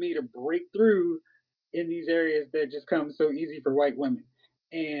struggle for me to break through in these areas that just come so easy for white women.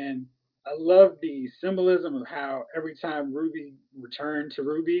 And I love the symbolism of how every time Ruby returned to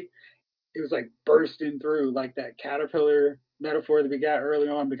Ruby, it was like bursting through like that caterpillar metaphor that we got early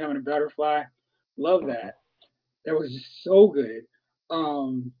on, becoming a butterfly. Love that. That was just so good.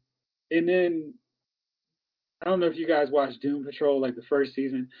 Um, and then I don't know if you guys watched Doom Patrol, like the first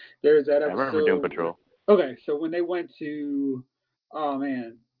season. There's that I remember Doom episode. Patrol. Okay, so when they went to, oh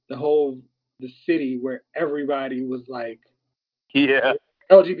man, the city where everybody was like, Yeah,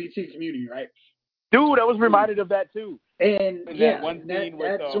 LGBT community, right? dude, I was reminded of that too. And In yeah, that one scene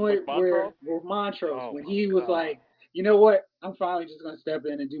that with joint Montrose. where Montrose, Oh when my he was god. like, you know what, I'm finally just gonna step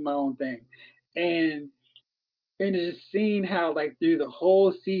in and do my own thing, and just seeing how like through the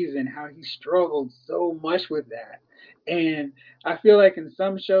whole season how he struggled so much with that, and I feel like in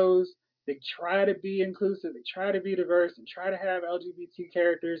some shows they try to be inclusive, they try to be diverse, and try to have LGBT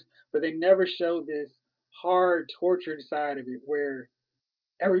characters, but they never show this hard, tortured side of it where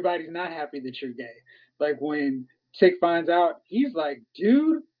everybody's not happy that you're gay. Like when Tick finds out, he's like,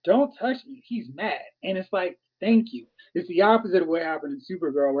 dude, don't touch me. He's mad. And it's like, thank you. It's the opposite of what happened in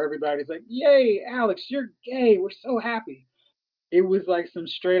Supergirl, where everybody's like, yay, Alex, you're gay. We're so happy. It was like some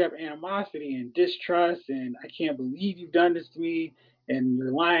straight up animosity and distrust, and I can't believe you've done this to me, and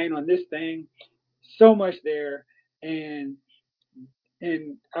you're lying on this thing. So much there. And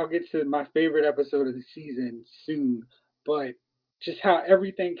I'll get to my favorite episode of the season soon, but just how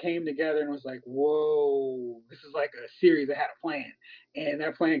everything came together and was like, whoa, this is like a series that had a plan, and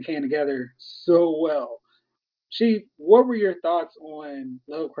that plan came together so well. Chief, what were your thoughts on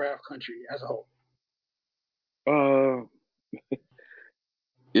Lovecraft Country as a whole? Uh,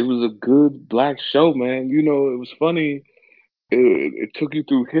 it was a good black show, man. You know, it was funny. It took you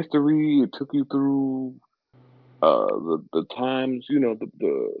through history. It took you through the times. You know,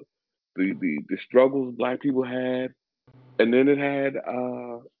 the struggles black people had, and then it had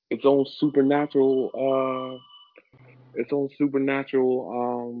its own supernatural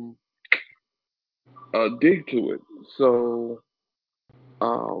dig to it. So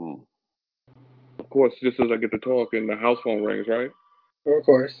um, of course, just as I get to talk and the house phone rings, right? Of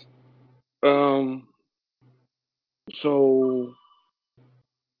course. Um, so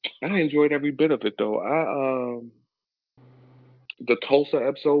I enjoyed every bit of it, though. The Tulsa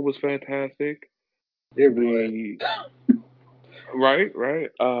episode was fantastic. It was. The right. Right,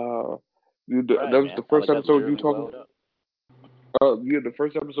 That was man. the first Alec got episode you literally talking. welled up. Yeah, the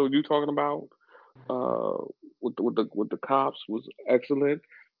first episode you talking about. Uh, with the cops was excellent.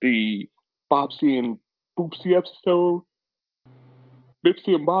 The Bopsy and Boopsy episode,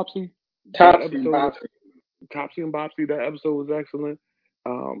 Bipsy and Bopsy, that Topsy and episode was Bopsy. Topsy and Bopsy. That episode was excellent.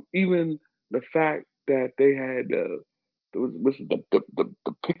 Even the fact that they had was the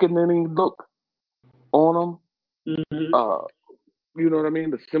pickaninny look on them. Mm-hmm. You know what I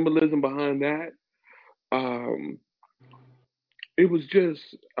mean? The symbolism behind that. Um, it was just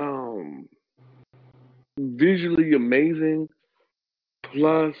visually amazing.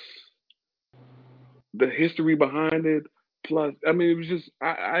 Plus the history behind it. Plus, I mean, it was just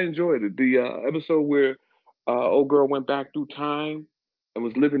I enjoyed it. The episode where old girl went back through time and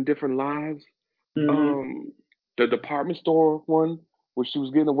was living different lives. Mm-hmm. Um, the department store one where she was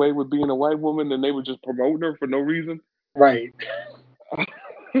getting away with being a white woman and they were just promoting her for no reason. Right.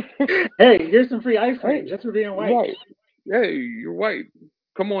 Hey, here's some free ice cream Hey, just for being white. right. hey, you're white.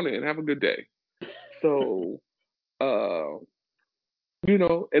 Come on in, have a good day. So, and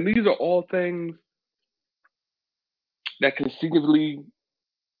these are all things that conceivably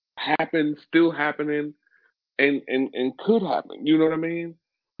happen, still happening, and could happen. You know what I mean?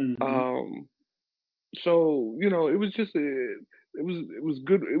 Mm-hmm. So it was just it was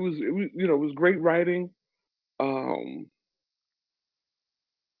good. It was great writing. Um,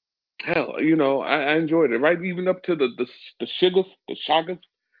 Hell, I enjoyed it. Right, even up to the Shagas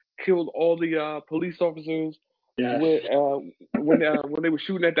killed all the police officers Yes. when they were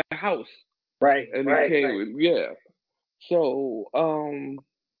shooting at the house, Right. and he Right. came. Right. Yeah. So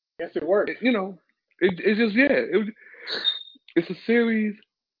Guess it worked. it's just it's a series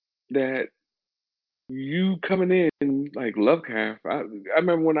that you coming in like Lovecraft. I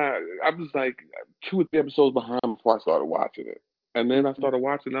remember when I was like 2 or 3 episodes behind before I started watching it, and then I started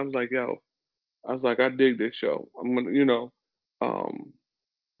watching. I was like, I dig this show. I'm gonna, um,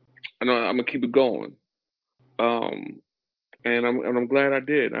 I'm gonna keep it going. Um, and I'm glad I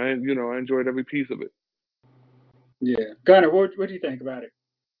did. I enjoyed every piece of it. Yeah. Gunner, what do you think about it?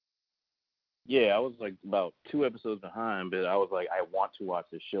 Yeah, I was like about 2 episodes behind, but I was like, I want to watch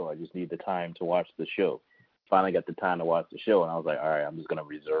this show. I just need the time to watch the show. Finally got the time to watch the show, and I was like, all right, I'm just going to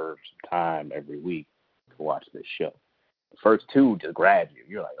reserve some time every week to watch this show. The first two just grab you.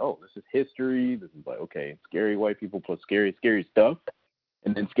 You're like, oh, this is history. This is like, okay, scary white people plus scary stuff,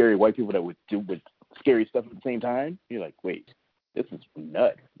 and then scary white people that would do with scary stuff at the same time. You're like, wait, this is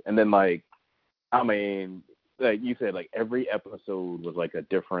nuts. And then like you said, like every episode was like a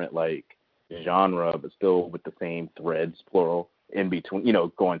different like genre, but still with the same threads, plural, in between,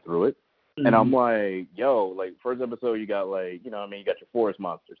 going through it. Mm-hmm. And I'm like, yo, like first episode you got like, you got your forest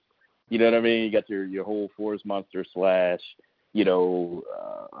monsters. You know what I mean? You got your whole forest monster slash,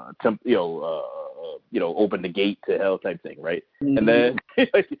 open the gate to hell type thing, right? Mm-hmm. And then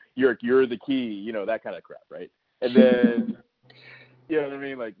you're the key, that kind of crap, right? And then you know what I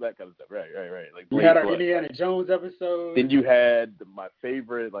mean? Like that kind of stuff. Right. Like you had our Indiana Jones episode. Then you had my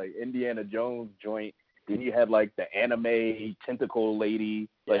favorite, like, Indiana Jones joint. Then you had, like, the anime tentacle lady.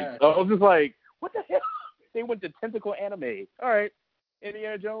 Like, yeah. I was just like, what the hell? They went to tentacle anime. All right.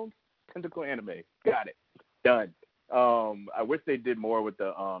 Indiana Jones, tentacle anime. Got it. Done. I wish they did more with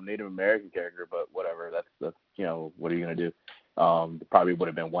the Native American character, but whatever. That's what are you going to do? Probably would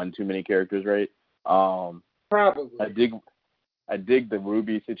have been one too many characters, right? Probably. I dig the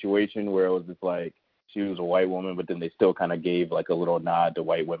Ruby situation where it was just like she was a white woman, but then they still kind of gave like a little nod to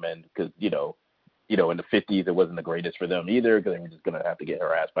white women because, in the 50s, it wasn't the greatest for them either because they were just going to have to get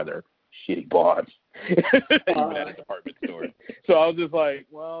harassed by their shitty boss, even at a department store. So I was just like,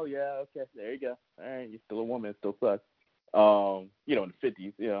 well, yeah, okay, there you go. All right, you're still a woman, it still sucks. In the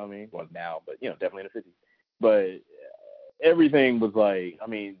 50s, you know what I mean? Well, now, but, definitely in the 50s. But everything was like,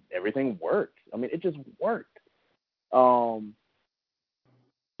 everything worked. It just worked.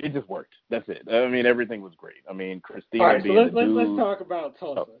 It just worked. That's it. Everything was great. Christina right, being so the dude. Let's talk about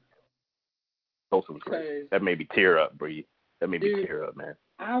Tulsa. Tulsa was great. That made me tear up, Bree. That made me tear up, man.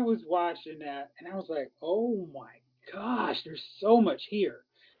 I was watching that, and I was like, oh, my gosh, there's so much here.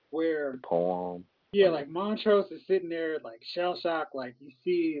 Where, the poem. Yeah, like Montrose is sitting there, like, shell-shocked. Like, you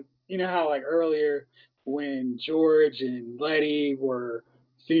see, how, like, earlier when George and Letty were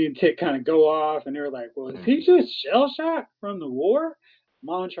seeing Tick kind of go off, and they were like, well, is he just shell-shocked from the war?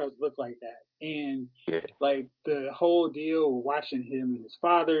 Montrose looked like that. And, like, the whole deal with watching him and his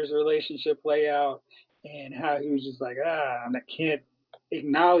father's relationship play out and how he was just like, I can't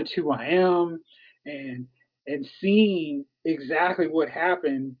acknowledge who I am. And seeing exactly what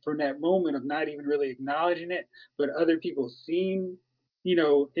happened from that moment of not even really acknowledging it, but other people seeing,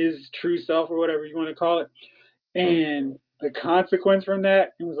 his true self or whatever you want to call it. And the consequence from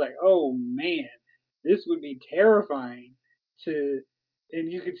that, it was like, oh man, this would be terrifying and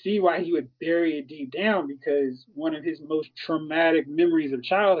you could see why he would bury it deep down because one of his most traumatic memories of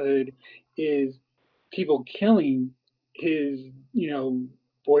childhood is people killing his,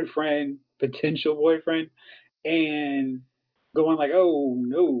 boyfriend, potential boyfriend, and going like, oh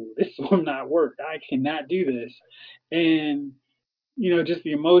no, this will not work. I cannot do this. And, just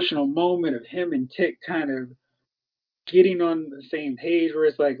the emotional moment of him and Tick kind of getting on the same page where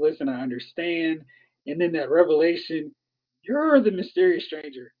it's like, listen, I understand. And then that revelation, you're the mysterious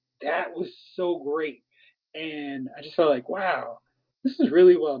stranger. That was so great. And I just felt like, wow, this is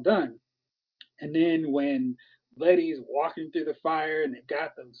really well done. And then when Letty's walking through the fire and they've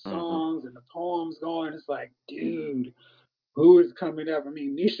got those songs and the poems going, it's like, dude, who is coming up?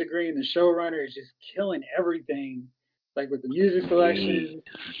 Misha Green, the showrunner, is just killing everything, like with the music selection.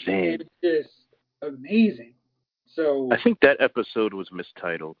 And it's just amazing. So I think that episode was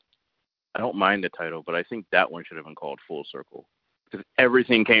mistitled. I don't mind the title, but I think that one should have been called Full Circle. Because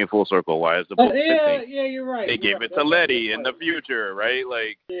everything came full circle. Why is the book missing? yeah, you're right. They gave it to Letty in the future, right?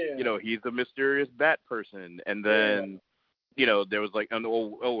 Like, yeah. he's a mysterious bat person. And then, there was like, and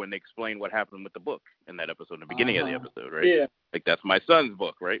they explained what happened with the book in that episode, in the beginning of the episode, right? Yeah. Like, that's my son's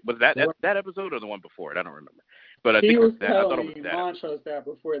book, right? Was that episode or the one before it? I don't remember. But I think it was that. I thought it was that. Montrose that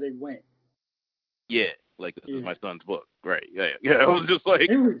before they went. Yeah, like, this is my son's book, right? Yeah. I was just like,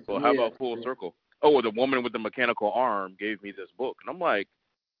 how about Full Circle? Oh, the woman with the mechanical arm gave me this book. And I'm like,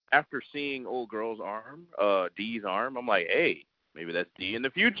 after seeing old girl's arm, Dee's arm, I'm like, hey, maybe that's Dee in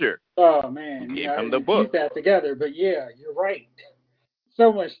the future. Oh, man. Gave him the book. Piece that together. But, yeah, you're right.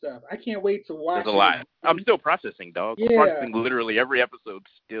 So much stuff. I can't wait to watch There's a lot. I'm still processing, dog. I'm processing literally every episode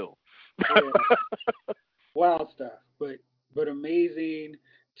still. Wild stuff. But amazing.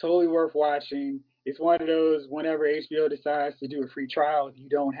 Totally worth watching. It's one of those, whenever HBO decides to do a free trial, if you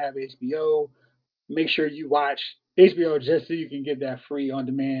don't have HBO, make sure you watch HBO just so you can get that free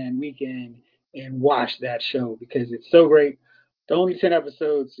on-demand weekend and watch that show because it's so great. It's only 10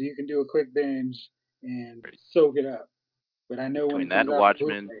 episodes, so you can do a quick binge and soak it up. But I know between when that and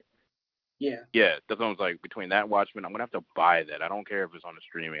Watchmen, that's what I was like. Between that and Watchmen, I'm gonna have to buy that. I don't care if it's on the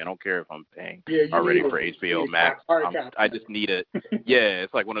streaming. I don't care if I'm paying already for HBO Max. I just need it.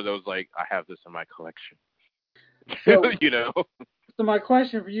 It's like one of those like I have this in my collection. So, So my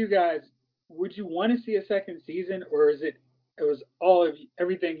question for you guys: would you want to see a second season, or is it was all of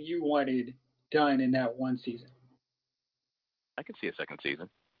everything you wanted done in that one season? I could see a second season.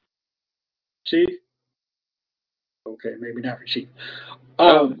 Chief? Okay, maybe not for Chief.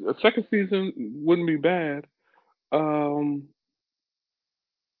 A second season wouldn't be bad.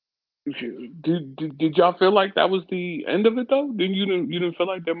 Did y'all feel like that was the end of it though? You didn't feel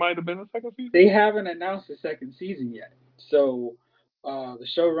like there might have been a second season? They haven't announced a second season yet. So the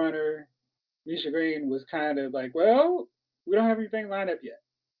showrunner, Misha Green, was kind of like, well, we don't have anything lined up yet.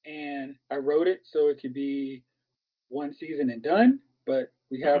 And I wrote it so it could be one season and done, but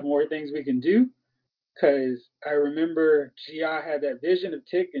we have more things we can do. Because I remember G.I. had that vision of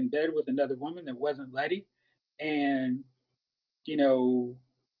Tick in bed with another woman that wasn't Letty. And,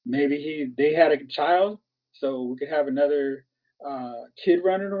 maybe they had a child, so we could have another kid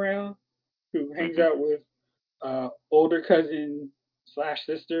running around who hangs out with older cousin /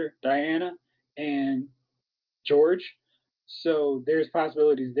 sister Diana and George. So there's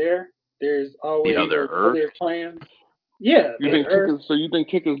possibilities there. There's always other plans. Yeah. You think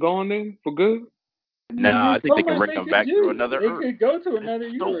Kick is gone then for good? No, I think they can bring them back to another Earth. They could go to another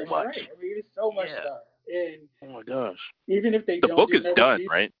universe, right? I mean, it's so much stuff. And oh my gosh. Even if they the book is done,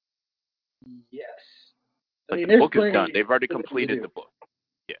 right? Yes. The book is done. They've already completed the book.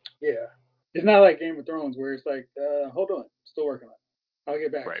 Yeah. Yeah. It's not like Game of Thrones where it's like, hold on, still working on it. I'll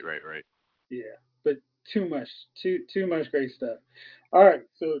get back. Right. Yeah. But too much great stuff. All right.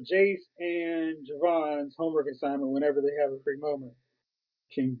 So Jace and Javon's homework assignment, whenever they have a free moment,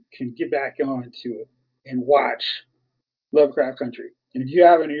 can get back on to it and watch Lovecraft Country. And if you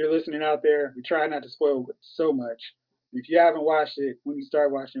haven't and you're listening out there, we try not to spoil so much. If you haven't watched it, when you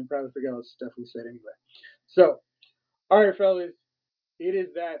start watching, probably forget all the stuff we said anyway. So, all right, fellas, it is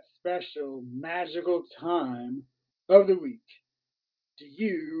that special, magical time of the week. Do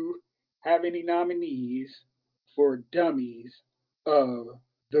you have any nominees for Dummies of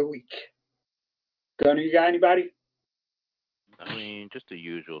the Week? Gunner, you got anybody? I mean, just the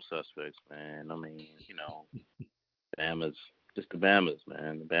usual suspects, man. I mean, Bama's just the Bamas,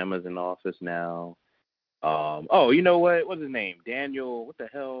 man. The Bama's in office now. You know what? What's his name? Daniel. What the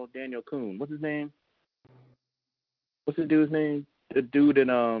hell? Daniel Kuhn. What's his name? What's the dude's name? The dude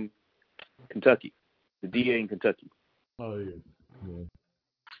in Kentucky. The DA in Kentucky. Oh yeah.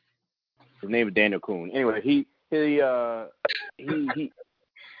 His name is Daniel Kuhn. Anyway, he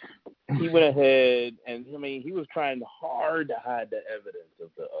went ahead and he was trying hard to hide the evidence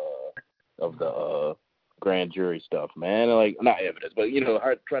of the grand jury stuff, man. Like, not evidence, but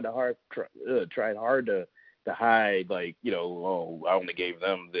tried hard to hide, like, I only gave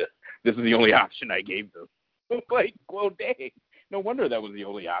them this is the only option I gave them. Like, well, dang. No wonder that was the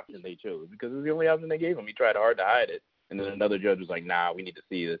only option they chose, because it was the only option they gave him. He tried hard to hide it. And then another judge was like, nah, we need to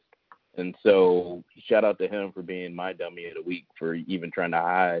see this. And so shout out to him for being my dummy of the week, for even trying to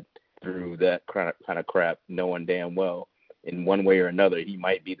hide through that kind of crap, knowing damn well in one way or another he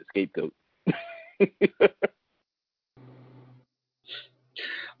might be the scapegoat.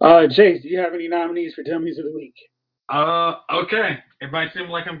 Jace, do you have any nominees for Dummies of the Week? Okay. It might seem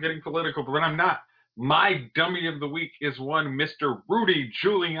like I'm getting political, but I'm not. My dummy of the week is one Mr. Rudy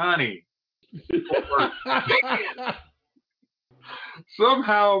Giuliani.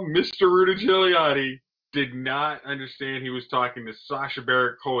 Somehow, Mr. Rudy Giuliani did not understand he was talking to Sacha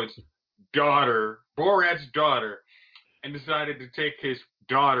Baron Cohen's daughter, Borat's daughter, and decided to take his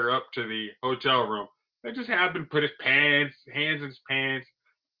daughter up to the hotel room. That just happened to put his hands in his pants,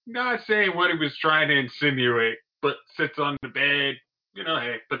 not saying what he was trying to insinuate, but sits on the bed,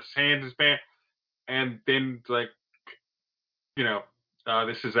 hey, puts his hands in his pants, and then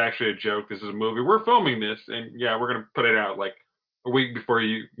this is actually a joke. This is a movie. We're filming this, and yeah, we're gonna put it out like a week before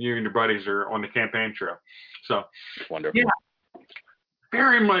you and your buddies are on the campaign trail. So Wonderful. Yeah,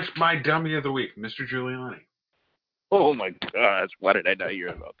 very much my dummy of the week, Mr. Giuliani. Oh my gosh, why did I not hear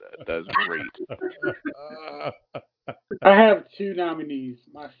about that? That's great. I have two nominees.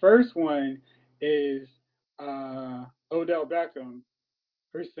 My first one is Odell Beckham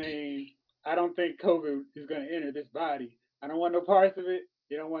for saying, I don't think COVID is going to enter this body. I don't want no parts of it.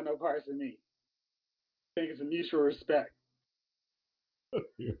 You don't want no parts of me. I think it's a mutual respect. So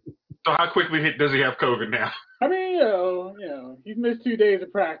how quickly does he have COVID now? I mean, he's missed 2 days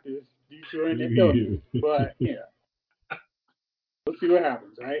of practice due to an illness, but we'll see what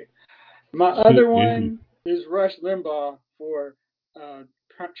happens, right? My other one is Rush Limbaugh for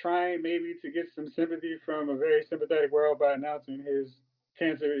trying maybe to get some sympathy from a very sympathetic world by announcing his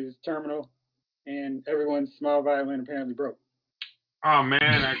cancer is terminal and everyone's small violin apparently broke. Oh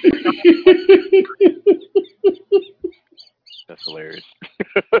man, That's hilarious.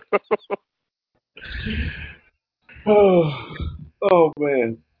 Oh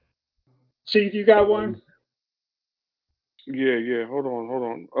man. Chief, you got one? Yeah. Hold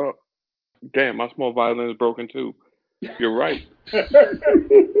on. Damn, my small violin is broken too. You're right.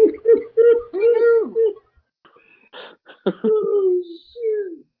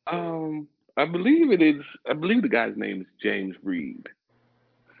 I believe the guy's name is James Reed.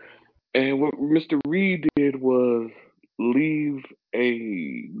 And what Mr. Reed did was leave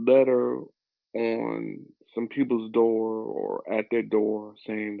a letter on some people's door or at their door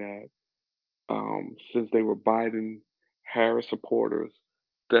saying that since they were Biden Harris supporters,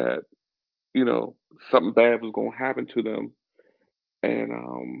 that something bad was going to happen to them, and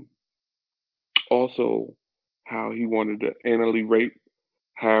also how he wanted to anally rape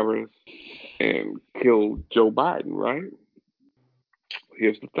Harris and kill Joe Biden. Right?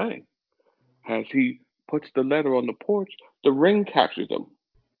 Here's the thing: as he puts the letter on the porch, the ring captures him.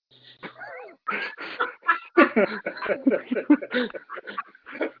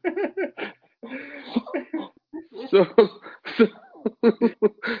 so,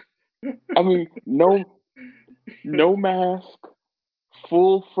 I mean, no mask,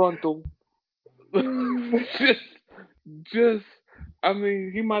 full frontal. just, I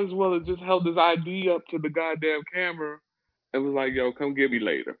mean, he might as well have just held his ID up to the goddamn camera and was like, "Yo, come get me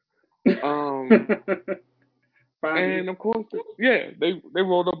later." And of course, yeah, they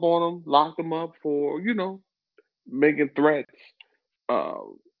rolled up on him, locked him up for making threats, uh,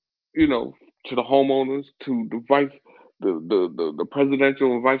 to the homeowners, to the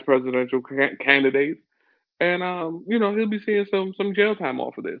presidential and vice presidential candidates, and he'll be seeing some jail time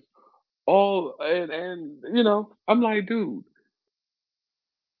off of this. All and I'm like, dude,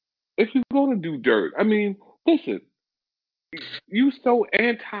 if you're gonna do dirt, I mean, listen, you so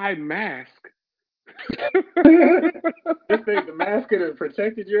anti-mask. Just think the mask could have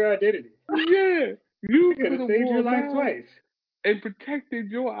protected your identity. Yeah, you could have saved your life twice and protected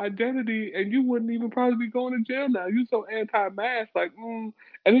your identity, and you wouldn't even probably be going to jail now. You so anti-mask, like,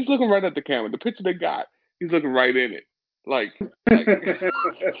 and he's looking right at the camera. The picture they got, he's looking right in it, like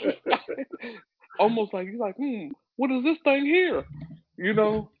almost like he's like, what is this thing here?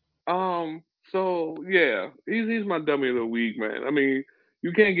 So yeah, he's my dummy of the week, man. I mean,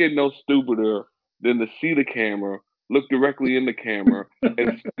 you can't get no stupider than to see the camera, look directly in the camera,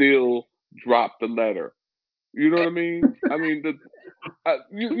 and still drop the letter. You know what I mean? I mean,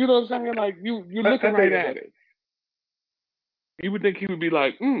 you know what I'm saying? Like you're looking right at it. You would think he would be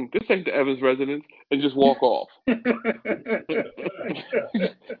like, this ain't the Evans residence, and just walk off.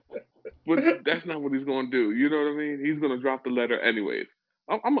 But that's not what he's gonna do. You know what I mean? He's gonna drop the letter anyways.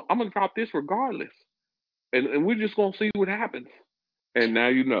 I'm gonna drop this regardless, and we're just gonna see what happens. And now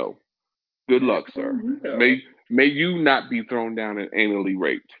you know. Good luck, sir. May you not be thrown down and anally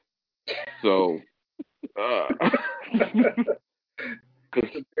raped. So,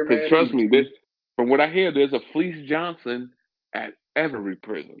 because trust me, from what I hear, there's a Fleece Johnson at every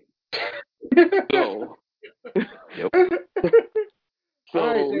prison. So, Yep. So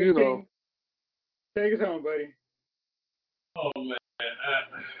right, take us home, buddy. Oh man,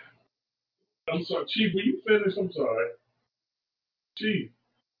 I'm sorry, Chief. Will you finish? I'm sorry, Chief.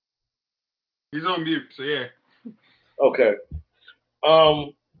 He's on mute, so yeah. Okay.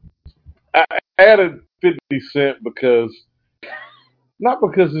 I added 50 Cent because not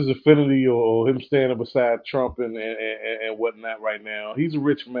because his affinity or him standing beside Trump and whatnot right now. He's a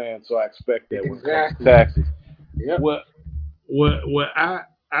rich man, so I expect that when it comes to Exactly. taxes. Yep. What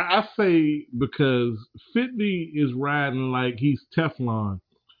I say because 50 is riding like he's Teflon.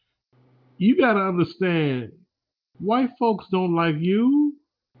 You got to understand, white folks don't like you.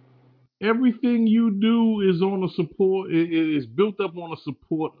 Everything you do is on the support. It is built up on the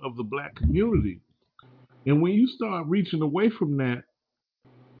support of the black community. And when you start reaching away from that,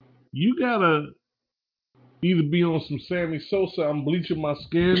 you gotta either be on some Sammy Sosa, I'm bleaching my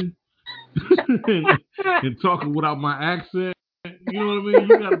skin and, and talking without my accent. You know what I mean?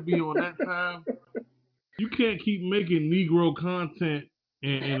 You gotta be on that time. You can't keep making Negro content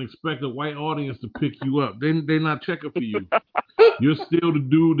and expect a white audience to pick you up. They're not checking for you. You're still the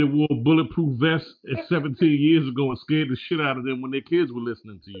dude that wore bulletproof vests 17 years ago and scared the shit out of them when their kids were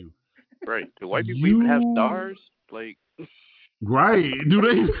listening to you. Right. Do white people even have You stars? Like, right? Do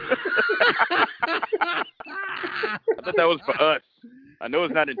they? I thought that was for us. I know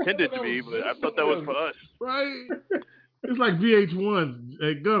it's not intended to be, but I thought that was for us. Right? It's like VH1.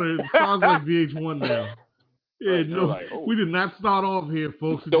 Hey, Gunner, it sounds like VH1 now. Yeah, Right, no, like, oh, we did not start off here,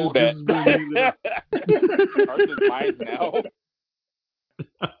 folks. stole This that. is where we ended up. Ours is mine now.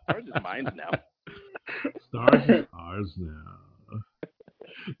 Ours is mine now. Stars is ours now.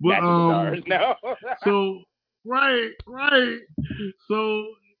 But National stars now. so right. So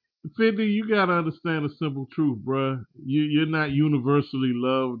 50, you gotta understand the simple truth, bruh. You're not universally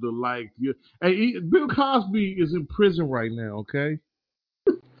loved or liked. Hey, Bill Cosby is in prison right now. Okay,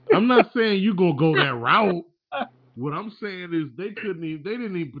 I'm not saying you're gonna go that route. What I'm saying is they didn't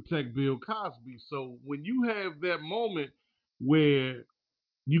even protect Bill Cosby. So when you have that moment where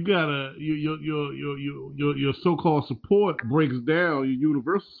you gotta your so-called support breaks down, your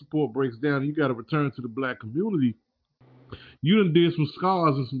universal support breaks down, you gotta return to the black community. You done did some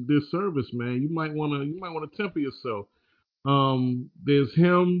scars and some disservice, man. You might wanna temper yourself. There's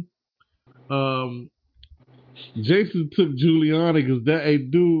him. Jason took Giuliani because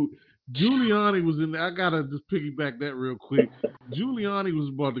dude, Giuliani was in there. I gotta just piggyback that real quick. Giuliani was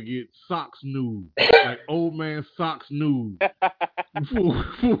about to get socks nude, like old man socks nude, for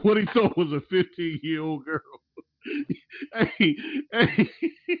what he thought was a 15-year-old girl. hey, hey,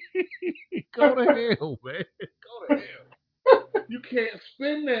 go to hell, man. Go to hell. You can't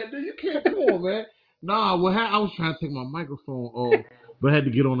spin that. You can't. Come on, man. Nah, I was trying to take my microphone off, but I had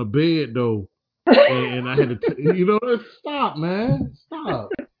to get on the bed though. And I had to, stop, man, stop.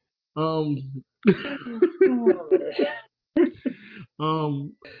 Um,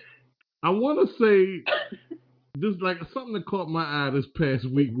 I want to say this, like something that caught my eye this past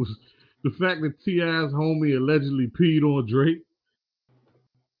week was the fact that T.I.'s homie allegedly peed on Drake,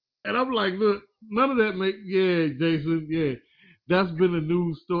 and I'm like, look, none of that Jason, that's been a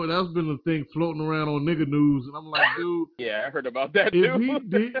news story. That's been a thing floating around on nigga news, and I'm like, dude, Yeah, I heard about that if too. he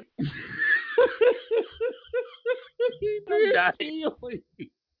did. He did pee on you.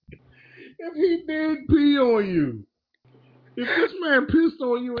 If he did pee on you, if this man pissed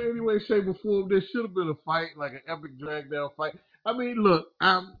on you in any way, shape, or form, there should have been a fight, like an epic drag down fight. I mean, look,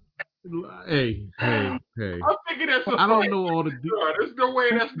 hey. I'm thinking that's a I don't fight. know all the. There's no way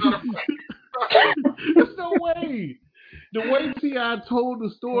that's not a fight. There's no way. The way T.I. told the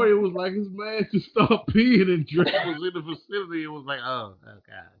story, it was like his man just stopped peeing and Drake was in the vicinity. It was like, oh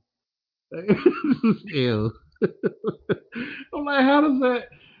God. Ew. I'm like, how does that?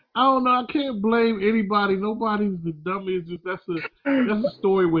 I don't know. I can't blame anybody. Nobody's the dummy. It's just that's a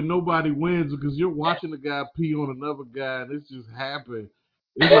story where nobody wins because you're watching a guy pee on another guy and it's just happened.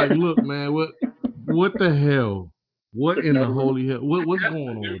 It's like, look, man, what the hell? What in the holy hell? What's That's going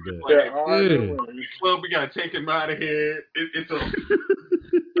the on with difference. that? Like, There are no Yeah. winners. club, we gotta take him out of here. It's a.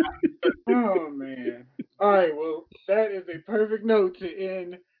 Oh man. All right, well, that is a perfect note to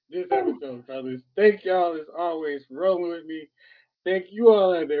end this episode, fellas. Thank y'all as always for rolling with me. Thank you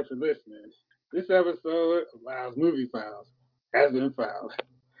all out there for listening. This episode of Lyle's Movie Files has been filed.